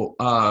 really cool.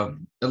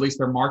 At least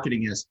their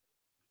marketing is.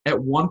 At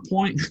one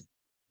point,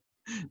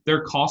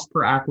 their cost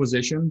per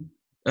acquisition,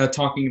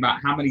 talking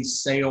about how many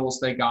sales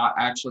they got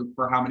actually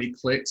for how many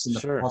clicks and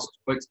the cost of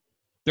clicks,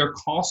 their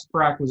cost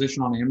per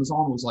acquisition on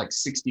Amazon was like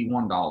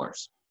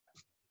 $61.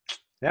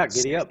 Yeah,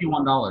 giddy up.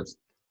 $61.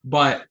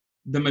 But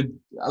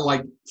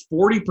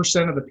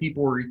 40% of the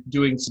people were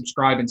doing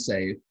Subscribe and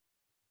Save.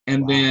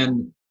 And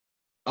then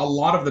a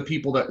lot of the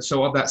people of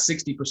that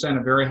 60%,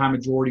 a very high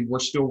majority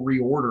were still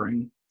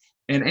reordering.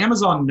 And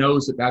Amazon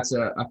knows that that's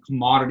a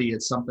commodity.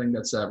 It's something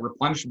that's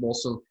replenishable.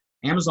 So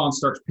Amazon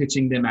starts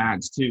pitching them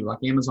ads too. Like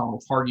Amazon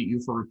will target you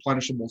for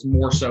replenishables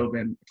more so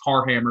than a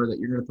car hammer that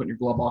you're going to put in your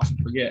glove box and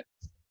forget.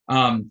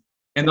 And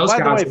those guys.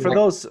 By the way, for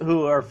those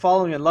who are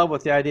falling in love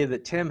with the idea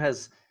that Tim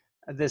has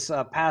this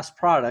past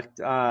product,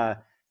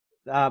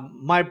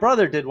 my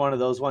brother did one of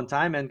those one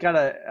time and got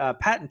a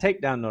patent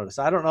takedown notice.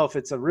 I don't know if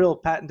it's a real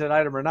patented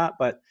item or not,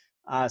 but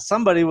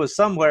somebody was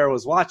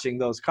watching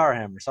those car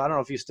hammers. So I don't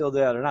know if you still do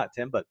that or not,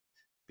 Tim, but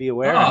be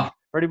aware.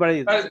 For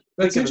anybody,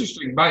 that's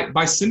interesting.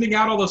 By sending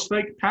out all those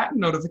fake patent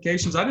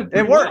notifications, I did.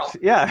 It worked. Well.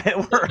 Yeah, it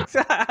worked.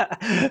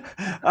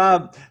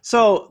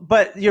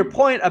 But your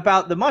point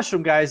about the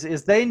mushroom guys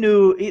is they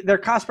knew their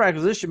cost per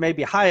acquisition may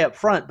be high up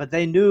front, but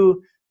they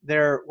knew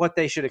what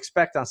they should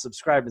expect on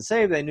Subscribe and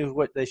Save. They knew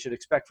what they should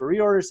expect for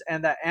reorders,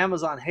 and that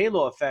Amazon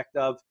halo effect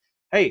of,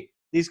 hey,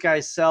 these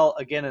guys sell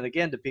again and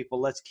again to people.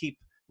 Let's keep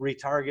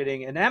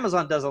retargeting. And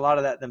Amazon does a lot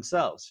of that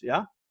themselves.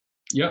 Yeah.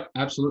 Yep.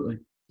 Absolutely.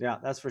 Yeah,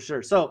 that's for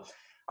sure. So,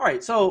 all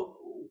right. So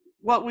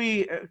what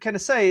we can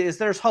say is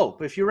there's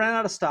hope. If you ran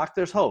out of stock,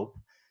 there's hope.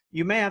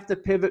 You may have to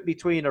pivot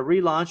between a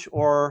relaunch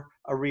or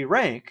a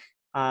re-rank,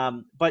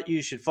 but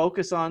you should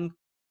focus on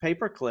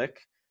pay-per-click.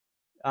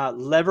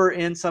 Lever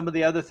in some of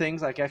the other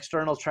things like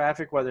external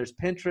traffic, whether it's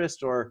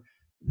Pinterest or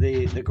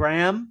the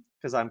gram,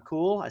 because I'm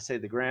cool. I say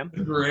the gram.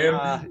 The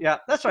gram. Yeah,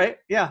 that's right.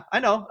 Yeah, I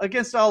know.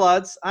 Against all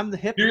odds, I'm the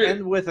hip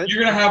end with it.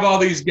 You're gonna have all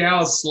these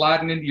gals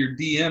sliding into your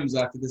DMs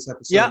after this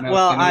episode. Yeah,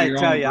 well, I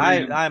tell you,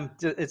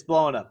 it's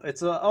blowing up.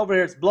 It's over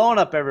here. It's blowing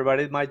up,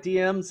 everybody. My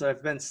DMs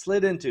have been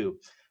slid into.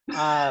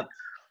 I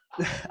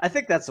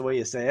think that's the way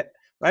you say it,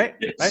 right?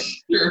 Right.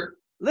 Sure.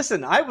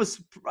 Listen, I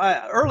was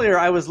earlier.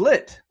 I was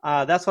lit.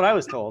 That's what I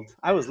was told.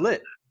 I was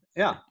lit.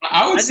 Yeah.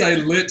 I would say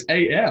lit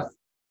AF.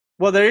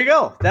 Well, there you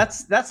go.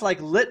 That's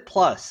like lit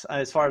plus,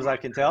 as far as I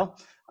can tell.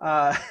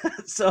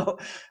 So,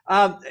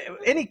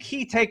 any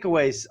key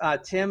takeaways,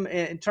 Tim,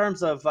 in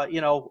terms of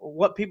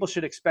what people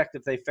should expect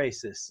if they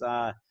face this?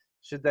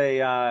 Should they,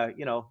 have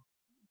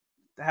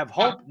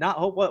hope? Not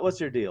hope. What's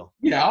your deal?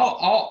 Yeah,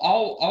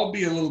 I'll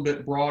be a little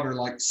bit broader,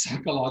 like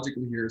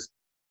psychologically here.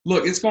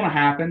 Look, it's going to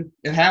happen.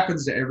 It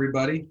happens to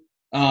everybody.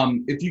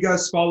 If you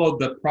guys followed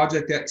the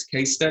Project X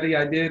case study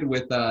I did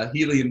with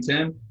Healy and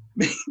Tim,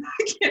 I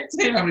can't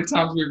tell you how many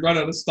times we run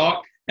out of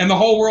stock and the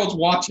whole world's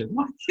watching.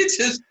 Like, it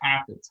just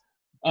happens.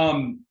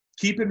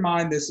 Keep in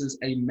mind, this is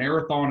a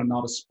marathon and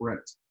not a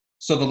sprint.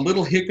 So the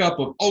little hiccup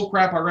of, oh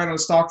crap, I ran out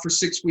of stock for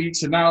 6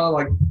 weeks. And now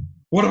like,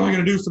 what am I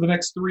going to do for the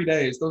next 3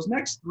 days? Those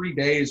next 3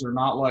 days are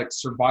not like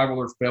survival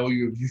or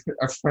failure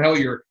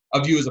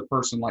of you as a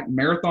person. Like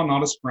marathon,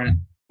 not a sprint.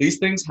 These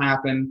things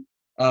happen.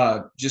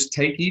 Just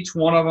take each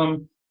one of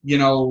them,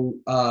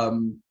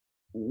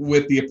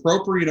 with the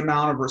appropriate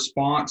amount of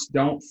response.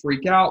 Don't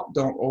freak out.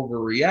 Don't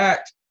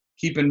overreact.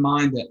 Keep in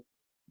mind that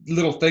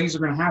little things are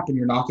going to happen.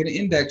 You're not going to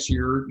index.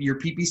 Your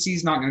PPC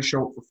is not going to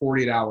show up for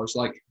 48 hours.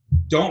 Like,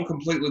 don't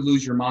completely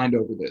lose your mind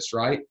over this,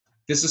 right?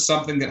 This is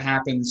something that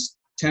happens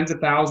tens of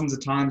thousands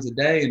of times a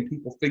day, and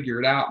people figure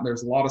it out. And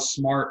there's a lot of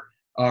smart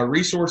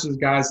resources,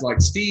 guys like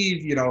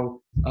Steve,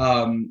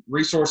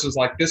 resources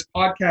like this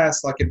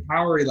podcast, like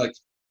Empowery, like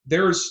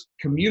there's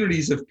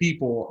communities of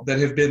people that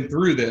have been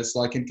through this,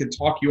 like, and can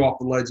talk you off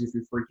the ledge if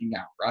you're freaking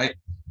out, right?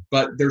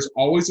 But there's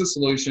always a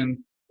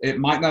solution. It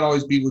might not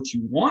always be what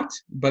you want,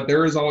 but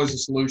there is always a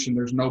solution.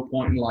 There's no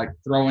point in like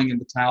throwing in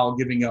the towel,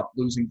 giving up,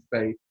 losing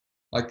faith.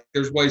 Like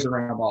there's ways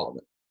around all of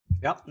it.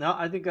 Yep. No,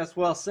 I think that's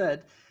well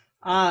said.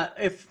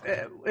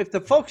 If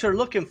the folks are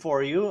looking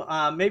for you,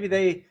 maybe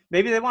they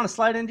want to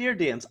slide into your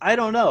DMs. I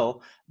don't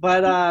know,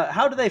 but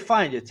how do they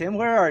find you, Tim?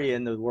 Where are you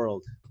in the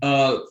world?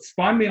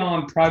 Find me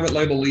on Private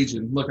Label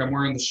Legion. Look, I'm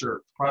wearing the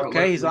shirt.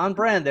 He's on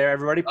brand there,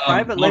 everybody.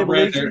 Private Label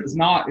Legion. It's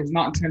not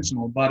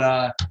intentional,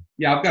 but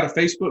yeah, I've got a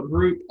Facebook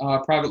group,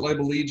 Private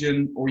Label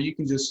Legion, or you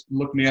can just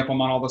look me up.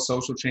 I'm on all the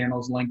social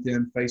channels,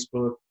 LinkedIn,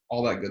 Facebook,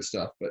 all that good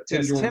stuff. But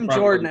Tim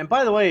Jordan. And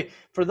by the way,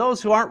 for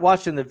those who aren't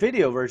watching the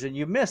video version,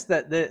 you missed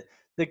that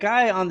the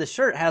guy on the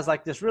shirt has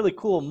like this really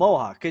cool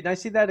mohawk. Can I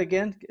see that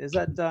again? Is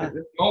that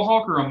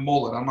mohawk or a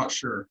mullet? I'm not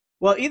sure.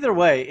 Well, either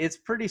way, it's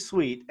pretty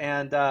sweet.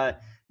 And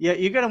yeah,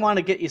 you're going to want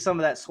to get you some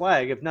of that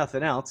swag, if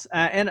nothing else.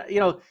 And, you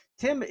know,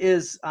 Tim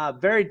is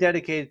very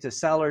dedicated to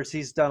sellers.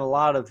 He's done a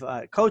lot of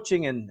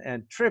coaching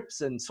and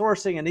trips and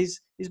sourcing, and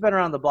he's been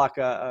around the block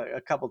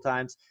a couple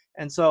times.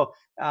 And so,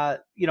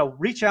 you know,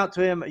 reach out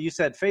to him. You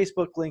said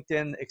Facebook,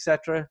 LinkedIn,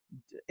 etc.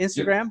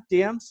 Instagram,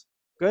 DMs.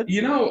 Good.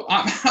 You know,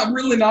 I'm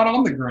really not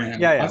on the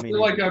gram. Yeah, I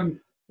feel like I'm.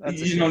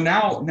 You know,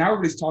 now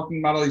everybody's talking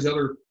about all these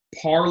other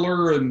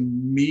Parler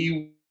and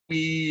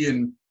MeWe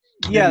and.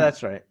 Yeah,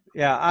 that's right.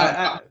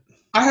 Yeah,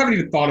 I haven't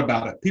even thought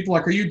about it. People are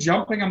like, are you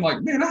jumping? I'm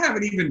like, man,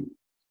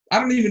 I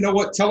don't even know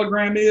what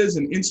Telegram is,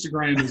 and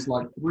Instagram is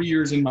like 3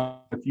 years in my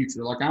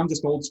future. Like, I'm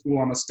just old school.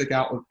 I'm gonna stick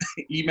out with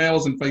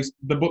emails and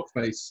the book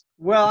face.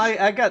 Well,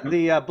 I got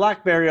the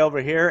BlackBerry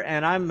over here,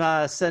 and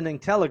I'm sending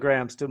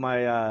telegrams to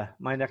my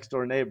my next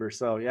door neighbor.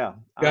 So yeah,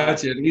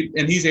 gotcha.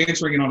 And he's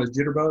answering it on his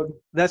Jitterbug.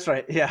 That's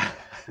right. Yeah,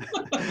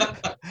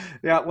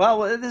 yeah.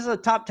 Well, this is a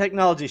top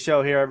technology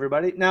show here,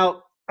 everybody.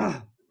 Now,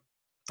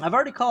 I've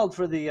already called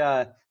for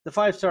the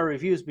 5-star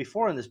reviews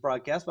before in this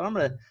broadcast, but I'm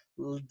going to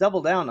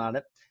double down on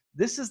it.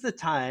 This is the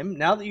time,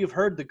 now that you've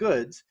heard the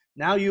goods,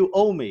 now you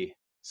owe me.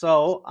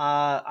 So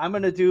I'm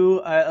going to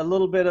do a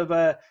little bit of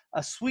a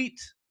sweet,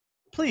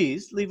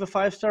 please leave a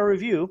 5-star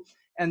review.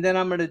 And then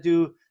I'm going to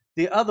do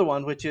the other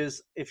one, which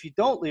is if you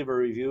don't leave a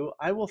review,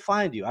 I will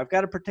find you. I've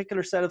got a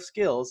particular set of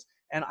skills,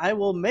 and I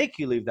will make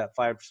you leave that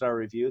 5-star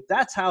review.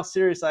 That's how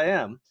serious I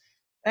am.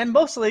 And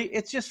mostly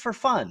it's just for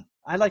fun.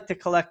 I like to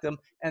collect them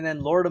and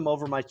then lord them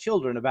over my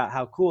children about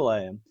how cool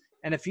I am.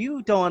 And if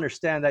you don't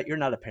understand that, you're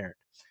not a parent.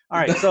 All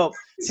right. So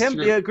Tim,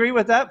 do you agree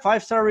with that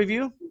 5-star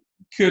review?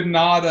 Could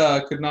not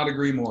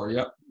agree more.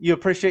 Yep. You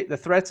appreciate the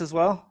threats as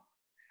well?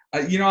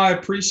 You know, I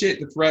appreciate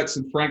the threats,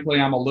 and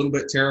frankly, I'm a little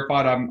bit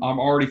terrified. I'm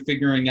already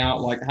figuring out,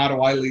 like, how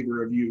do I leave a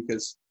review?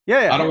 Because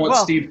I don't want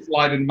Steve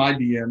sliding my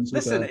DMs.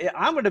 Listen,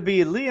 I'm going to be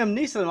Liam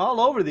Neeson all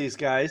over these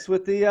guys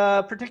with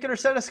the particular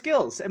set of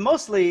skills. And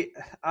mostly,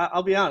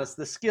 I'll be honest,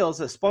 the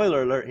skills, a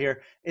spoiler alert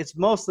here, it's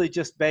mostly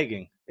just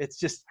begging. It's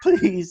just,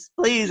 please,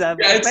 I'm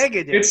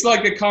begging you. It's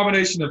like a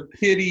combination of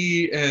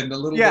pity and a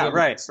little bit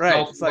of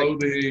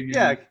self-loathing.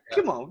 Like,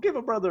 come on, give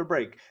a brother a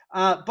break.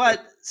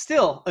 But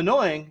still,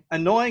 annoying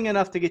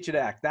enough to get you to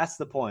act. That's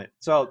the point.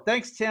 So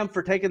thanks, Tim,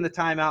 for taking the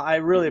time out. I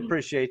really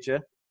appreciate you.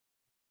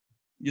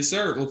 Yes,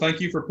 sir. Well, thank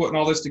you for putting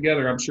all this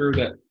together. I'm sure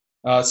that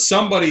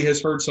somebody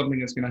has heard something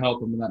that's going to help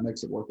them, and that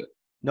makes it worth it.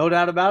 No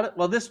doubt about it.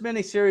 Well, this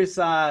mini-series,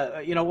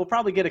 you know, we'll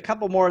probably get a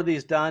couple more of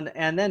these done,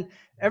 and then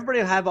everybody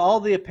will have all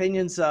the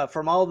opinions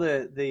from all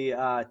the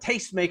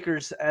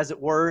tastemakers, as it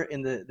were,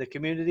 in the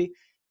community.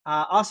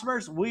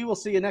 Awesomers, we will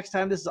see you next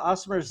time. This is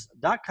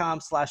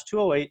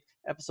awesomers.com/208,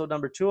 episode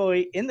number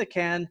 208 in the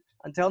can.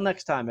 Until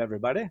next time,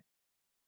 everybody.